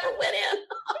building I ever went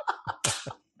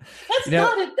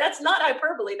in. That's not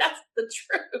hyperbole. That's the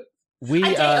truth.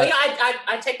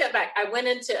 I take that back. I went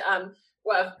into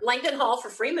Langdon Hall for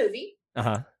free movie.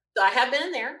 Uh-huh. So I have been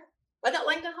in there. Was that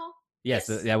Langdon Hall? Yes,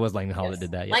 that was Langdon Hall that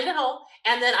did that. Yeah. Langdon Hall.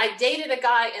 And then I dated a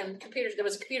guy in computers. There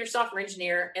was a computer software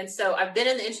engineer. And so I've been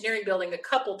in the engineering building a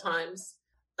couple times.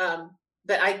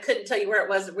 But I couldn't tell you where it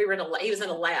was. He was in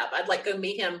a lab. I'd go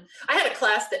meet him. I had a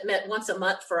class that met once a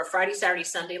month for a Friday, Saturday,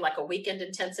 Sunday, like a weekend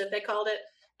intensive, they called it.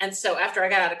 And so after I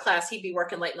got out of class, he'd be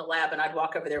working late in the lab and I'd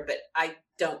walk over there, but I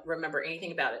don't remember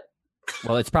anything about it.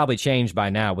 Well, it's probably changed by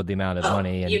now with the amount of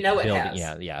money and it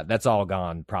has. Yeah, that's all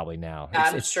gone probably now.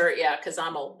 I'm sure, because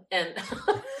I'm old. And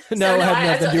no, it had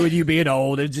nothing to do with you being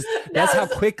old. It just that's how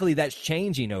quickly that's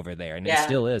changing over there, and it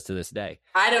still is to this day.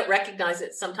 I don't recognize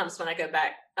it sometimes when I go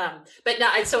back, but no.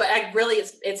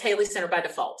 It's Haley Center by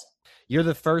default. You're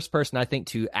the first person I think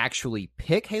to actually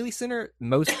pick Haley Center.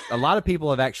 A lot of people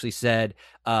have actually said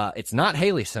it's not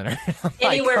Haley Center.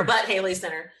 Anywhere but Haley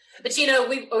Center. But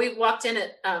we walked in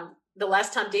at the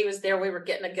last time Dee was there, we were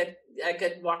getting a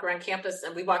good walk around campus,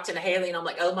 and we walked into Haley, and I'm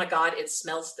like, oh my God, it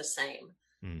smells the same.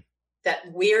 That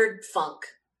weird funk,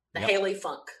 Haley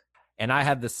funk. And I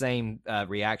have the same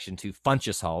reaction to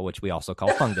Funchess Hall, which we also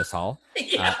call Fungus Hall.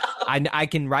 Yeah. I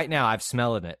can right now. I've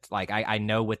smelled it. Like I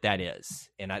know what that is,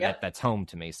 and that's home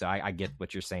to me. So I get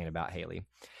what you're saying about Haley.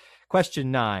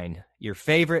 Question 9: your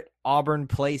favorite Auburn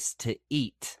place to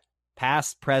eat,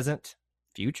 past, present,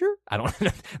 future? I don't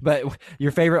know, but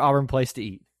your favorite Auburn place to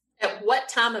eat. At what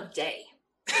time of day?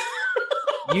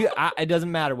 It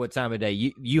doesn't matter what time of day.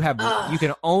 You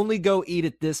can only go eat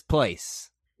at this place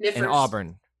in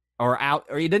Auburn or out,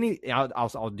 or you didn't.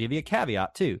 I'll give you a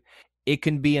caveat too. It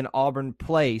can be an Auburn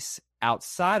place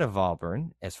outside of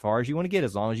Auburn, as far as you want to get,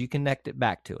 as long as you connect it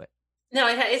back to it. No,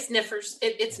 it's Niffers.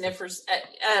 It's Niffers.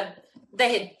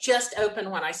 They had just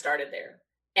opened when I started there.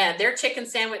 And their chicken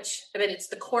sandwich, I mean, it's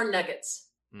the corn nuggets.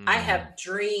 I have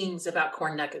dreams about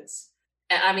corn nuggets.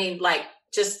 I mean, like,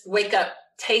 just wake up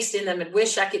tasting them and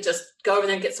wish I could just go over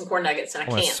there and get some corn nuggets, and I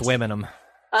can't. Swim in them.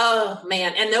 Oh,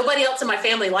 man. And nobody else in my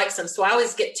family likes them. So I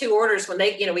always get 2 orders when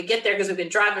they, we get there because we've been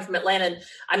driving from Atlanta, and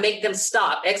I make them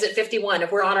stop. Exit 51.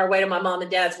 If we're on our way to my mom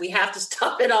and dad's, we have to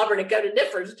stop in Auburn and go to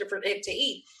Niffers to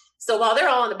eat. So while they're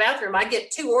all in the bathroom, I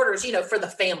get 2 orders, for the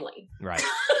family. Right.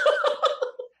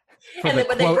 And then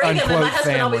when they bring them, and my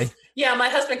husband family. my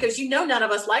husband goes, none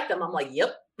of us like them. I'm like,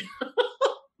 yep.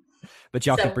 But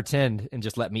y'all can pretend and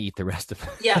just let me eat the rest of it.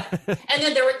 Yeah. And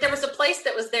then there was a place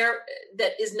that was there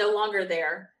that is no longer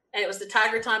there. And it was the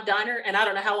Tiger Time Diner. And I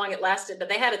don't know how long it lasted, but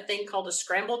they had a thing called a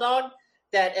scramble dog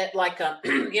that at like,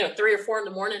 3 or 4 in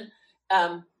the morning.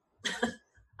 I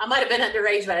might have been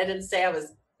underage, but I didn't say I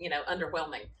was,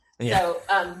 underwhelming. Yeah. So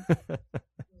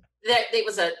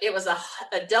it was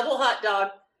a double hot dog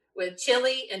with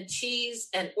chili and cheese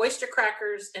and oyster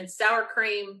crackers and sour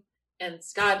cream. And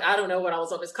God, I don't know what I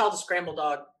was on. It's called a scramble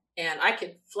dog. And I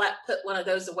could flat put one of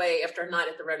those away after a night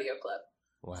at the rodeo club.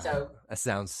 Wow. So that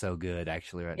sounds so good,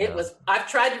 actually, right now. It was, I've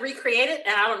tried to recreate it,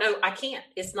 and I don't know, I can't.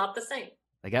 It's not the same.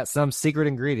 They got some secret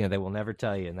ingredient they will never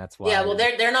tell you, and that's why. Yeah, well,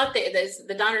 they're not there.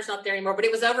 The diner's not there anymore, but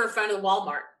it was over in front of the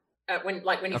Walmart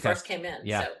when you first came in.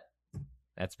 Yeah. So.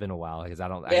 That's been a while because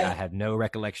I have no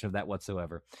recollection of that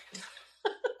whatsoever.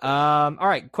 All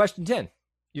right, question 10.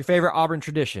 Your favorite Auburn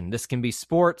tradition. This can be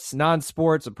sports,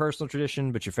 non-sports, a personal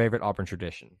tradition, but your favorite Auburn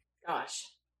tradition. Gosh,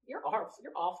 you're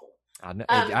awful. I know,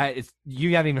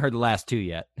 you haven't even heard the last 2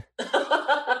 yet.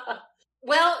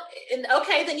 Well,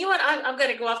 okay, then you know what? I'm going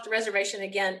to go off the reservation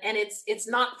again, and it's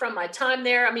not from my time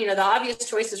there. I mean, the obvious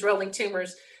choice is Rolling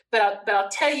Tumors, but I'll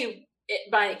tell you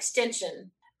by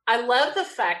extension, I love the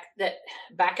fact that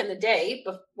back in the day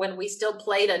when we still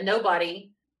played a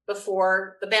nobody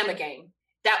before the Bama game,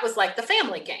 that was like the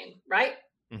family game, right?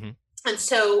 Mm-hmm. And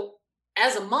so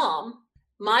as a mom,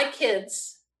 my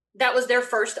kids, that was their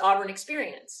first Auburn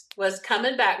experience, was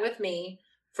coming back with me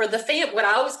for what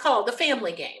I always call the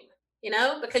family game,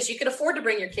 because you could afford to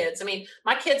bring your kids. I mean,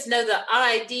 my kids know the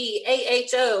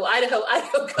IDAHO, Idaho,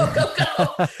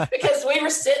 go, because we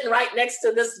were sitting right next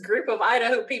to this group of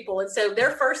Idaho people. And so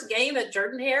their first game at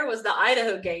Jordan-Hare was the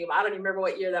Idaho game. I don't even remember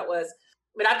what year that was.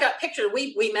 But I've got pictures.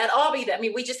 We met Aubie.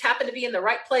 We just happened to be in the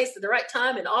right place at the right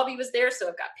time, and Aubie was there. So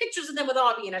I've got pictures of them with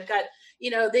Aubie, and I've got,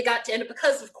 they got to end up,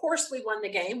 because of course we won the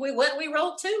game. We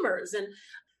rolled tumors.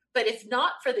 But if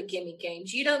not for the gimme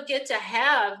games, you don't get to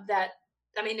have that.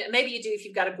 I mean, maybe you do if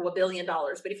you've got $1 billion,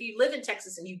 but if you live in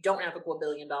Texas and you don't have $1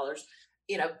 billion,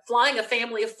 flying a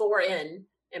family of 4 in,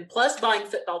 and plus buying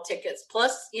football tickets,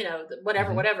 plus,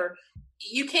 whatever,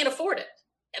 you can't afford it.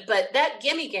 But that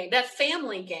gimme game, that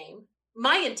family game,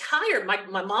 my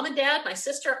mom and dad, my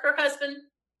sister, her husband,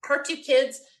 her 2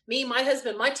 kids, me, my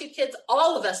husband, my 2 kids,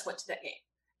 all of us went to that game.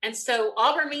 And so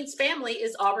Auburn means family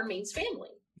is Auburn means family.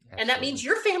 Absolutely. And that means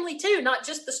your family too, not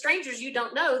just the strangers you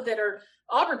don't know that are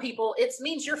Auburn people. It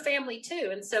means your family too.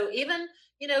 And so even,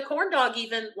 Corn Dog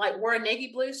even like wore a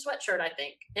navy blue sweatshirt, I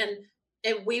think.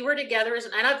 And we were together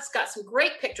and I've got some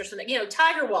great pictures from that,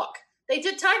 Tiger Walk. They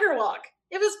did Tiger Walk.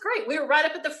 It was great. We were right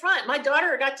up at the front. My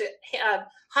daughter got to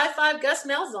high five Gus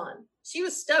Malzahn. She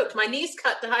was stoked. My niece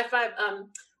got to high five.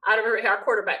 I don't remember, our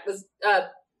quarterback was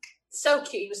so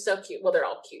cute. He was so cute. Well, they're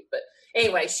all cute, but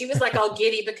anyway, she was like all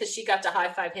giddy because she got to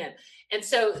high five him. And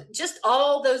so just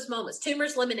all those moments,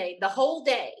 Tumors Lemonade, the whole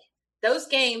day, those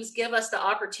games give us the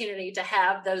opportunity to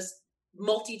have those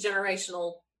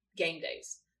multi-generational game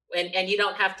days. And you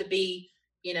don't have to be,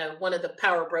 one of the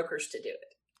power brokers to do it.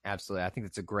 Absolutely. I think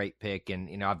that's a great pick.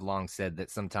 And, I've long said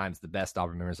that sometimes the best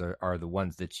Auburn members are the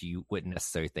ones that you wouldn't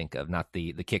necessarily think of, not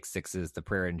the Kick Sixes, the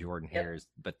Prairie and Jordan-Hares,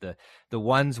 but the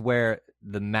ones where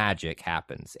the magic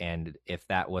happens. And if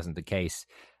that wasn't the case,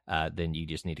 then you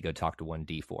just need to go talk to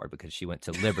 1D4 because she went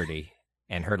to Liberty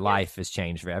and her life has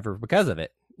changed forever because of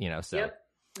it, so. Yep.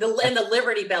 And the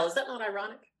Liberty Bell, is that not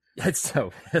ironic? That's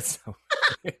so.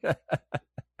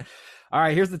 All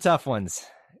right, here's the tough ones.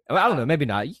 Well, I don't know, maybe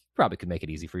not. You probably could make it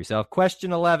easy for yourself.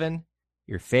 Question 11,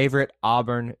 your favorite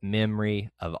Auburn memory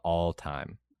of all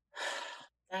time.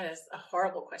 That is a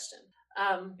horrible question.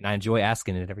 And I enjoy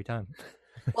asking it every time.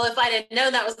 Well, if I didn't know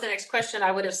that was the next question,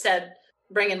 I would have said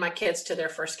bringing my kids to their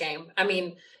first game. I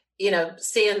mean,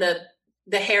 seeing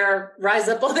the hair rise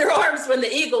up on their arms when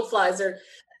the eagle flies.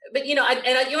 But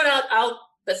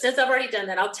but since I've already done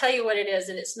that, I'll tell you what it is.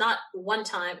 And it's not one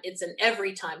time, it's an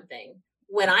every time thing.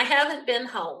 When I haven't been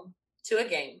home to a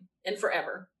game in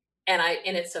forever. And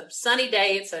it's a sunny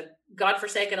day. It's a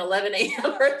godforsaken 11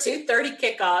 a.m. or 2:30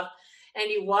 kickoff. And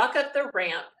you walk up the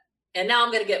ramp, and now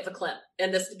I'm going to get verklempt.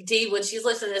 And this Dee, when she's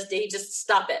listening to this, Dee, just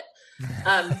stop it.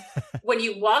 When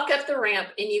you walk up the ramp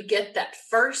and you get that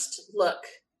first look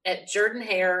at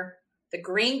Jordan-Hare, the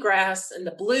green grass and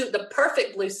the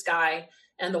perfect blue sky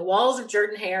and the walls of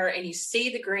Jordan-Hare, and you see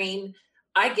the green,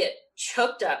 I get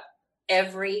choked up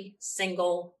every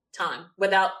single time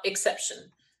without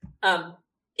exception.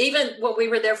 Even when we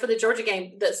were there for the Georgia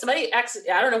game, that somebody actually,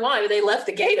 I don't know why, they left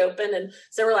the gate open. And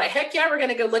so we're like, heck yeah, we're going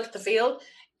to go look at the field.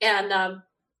 And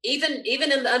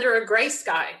even under a gray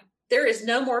sky, there is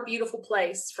no more beautiful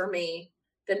place for me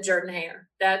than Jordan-Hare.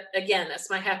 That, again, that's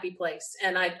my happy place.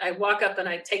 And I walk up and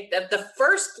I take the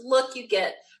first look you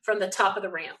get from the top of the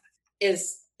ramp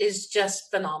is just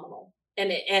phenomenal.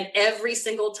 And every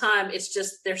single time,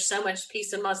 there's so much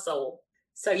peace in my soul.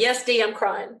 So yes, Dee, I'm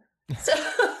crying. So,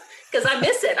 because I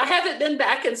miss it. I haven't been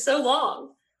back in so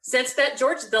long since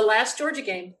the last Georgia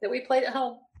game that we played at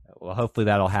home. Well, hopefully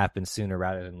that'll happen sooner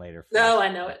rather than later. No,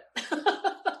 I know it.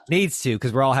 Needs to,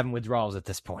 because we're all having withdrawals at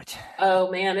this point.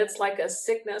 Oh man, it's like a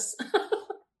sickness.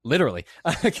 Literally.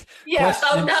 Yeah.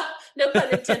 Oh no pun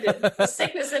intended. A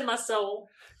sickness in my soul.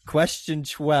 Question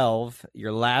 12,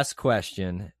 your last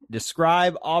question.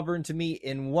 Describe Auburn to me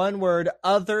in one word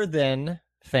other than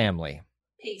family.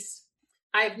 Peace.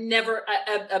 I've never,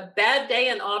 a bad day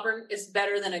in Auburn is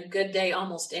better than a good day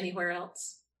almost anywhere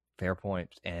else. Fair point.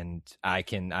 And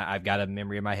I've got a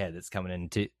memory in my head that's coming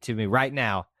into to me right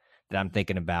now that I'm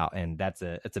thinking about. And that's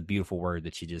a beautiful word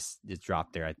that you just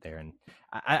dropped there right there. And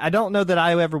I don't know that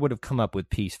I ever would have come up with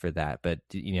peace for that, but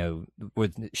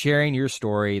with sharing your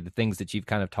story, the things that you've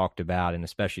kind of talked about, and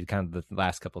especially kind of the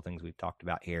last couple of things we've talked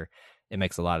about here, it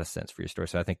makes a lot of sense for your story.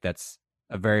 So I think that's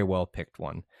a very well picked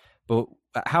one. But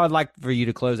how I'd like for you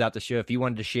to close out the show, if you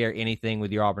wanted to share anything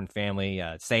with your Auburn family,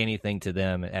 say anything to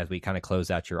them as we kind of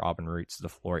close out your Auburn roots, the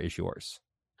floor is yours.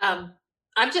 I'm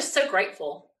just so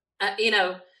grateful,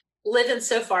 living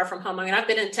so far from home. I mean, I've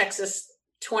been in Texas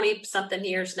 20 something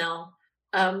years now.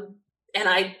 And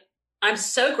I'm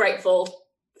so grateful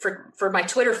for my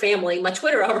Twitter family, my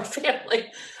Twitter Auburn family,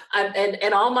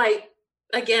 and all my,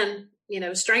 again,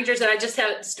 strangers that I just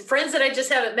haven't, friends that I just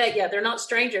haven't met yet. They're not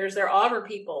strangers. They're Auburn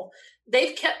people.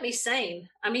 They've kept me sane.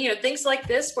 I mean, things like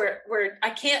this where I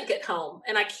can't get home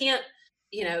and I can't,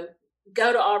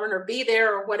 go to Auburn or be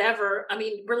there or whatever. I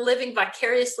mean, we're living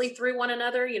vicariously through one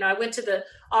another. I went to the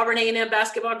Auburn A&M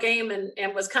basketball game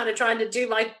and was kind of trying to do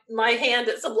my hand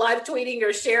at some live tweeting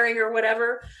or sharing or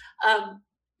whatever.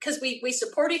 Because we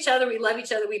support each other. We love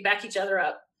each other. We back each other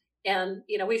up. And,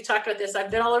 we've talked about this.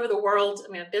 I've been all over the world.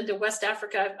 I mean, I've been to West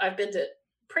Africa. I've been to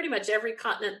pretty much every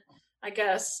continent, I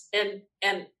guess. And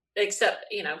except,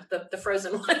 the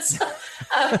frozen ones.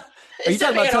 Are you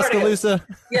talking about Tuscaloosa?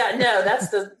 Yeah,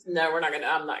 no, we're not going to,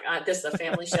 I'm not, this is a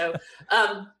family show.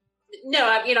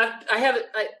 No,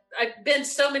 I've been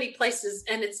so many places,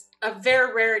 and it's a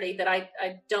very rarity that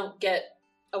I don't get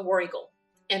a war eagle.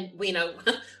 And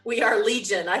we are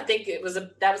legion. I think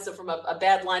that was from a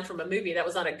bad line from a movie. That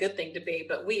was not a good thing to be,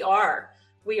 but we are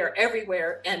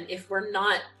everywhere. And if we're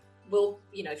not,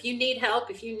 if you need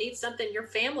help, if you need something, your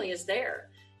family is there.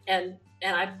 And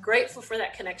I'm grateful for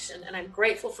that connection. And I'm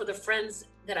grateful for the friends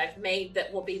that I've made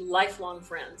that will be lifelong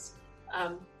friends.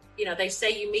 They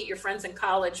say you meet your friends in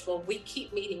college. Well, we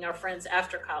keep meeting our friends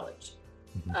after college.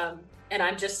 Mm-hmm. And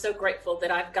I'm just so grateful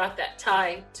that I've got that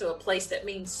tie to a place that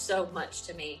means so much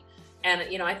to me. And,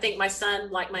 I think my son,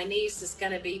 like my niece, is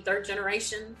going to be third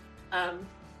generation.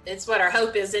 It's what our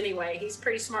hope is anyway. He's a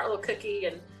pretty smart little cookie,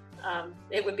 and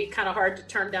it would be kind of hard to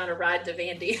turn down a ride to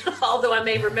Vandy, although I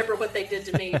may remember what they did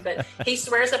to me. But he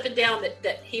swears up and down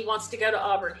that he wants to go to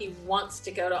Auburn. He wants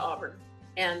to go to Auburn.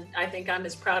 And I think I'm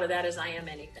as proud of that as I am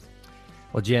anything.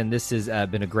 Well, Jen, this has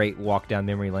been a great walk down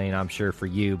memory lane, I'm sure, for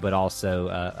you, but also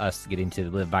us getting to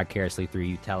live vicariously through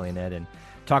you telling it and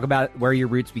talk about where your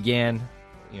roots began,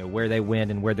 where they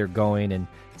went and where they're going, and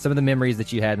some of the memories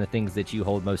that you had and the things that you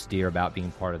hold most dear about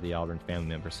being part of the Auburn family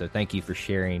member. So thank you for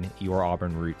sharing your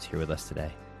Auburn roots here with us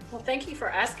today. Well, thank you for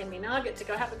asking me. Now I get to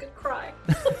go have a good cry.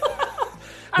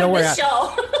 Don't worry, I miss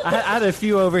y'all. I had a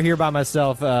few over here by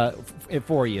myself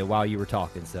for you while you were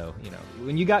talking. So,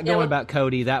 when you got going about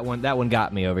Cody, that one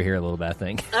got me over here a little bit, I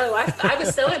think. Oh, I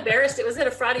was so embarrassed. It was at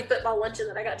a Friday football luncheon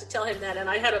that I got to tell him that, and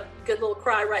I had a good little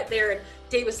cry right there. And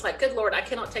Dee was like, "Good Lord, I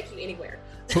cannot take you anywhere."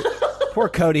 Poor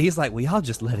Cody. He's like, "We all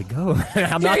just let it go."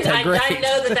 I'm not that great. I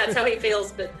know that's how he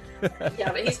feels, but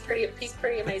yeah, but he's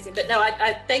pretty amazing. But no,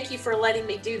 I thank you for letting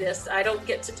me do this. I don't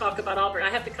get to talk about Auburn. I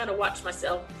have to kind of watch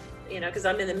myself because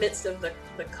I'm in the midst of the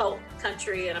cult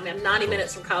country, and I'm 90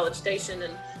 minutes from College Station,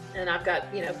 and I've got,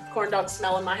 corn dog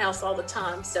smell in my house all the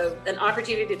time. So an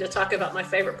opportunity to talk about my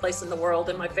favorite place in the world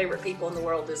and my favorite people in the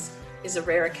world is a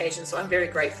rare occasion. So I'm very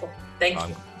grateful. Thank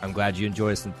you. I'm glad you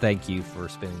enjoyed us, and thank you for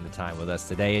spending the time with us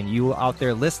today. And you out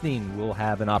there listening will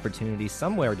have an opportunity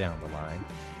somewhere down the line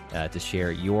to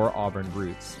share your Auburn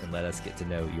roots and let us get to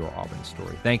know your Auburn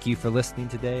story. Thank you for listening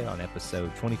today on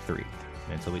episode 23.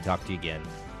 And until we talk to you again,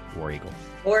 War Eagle.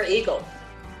 War Eagle.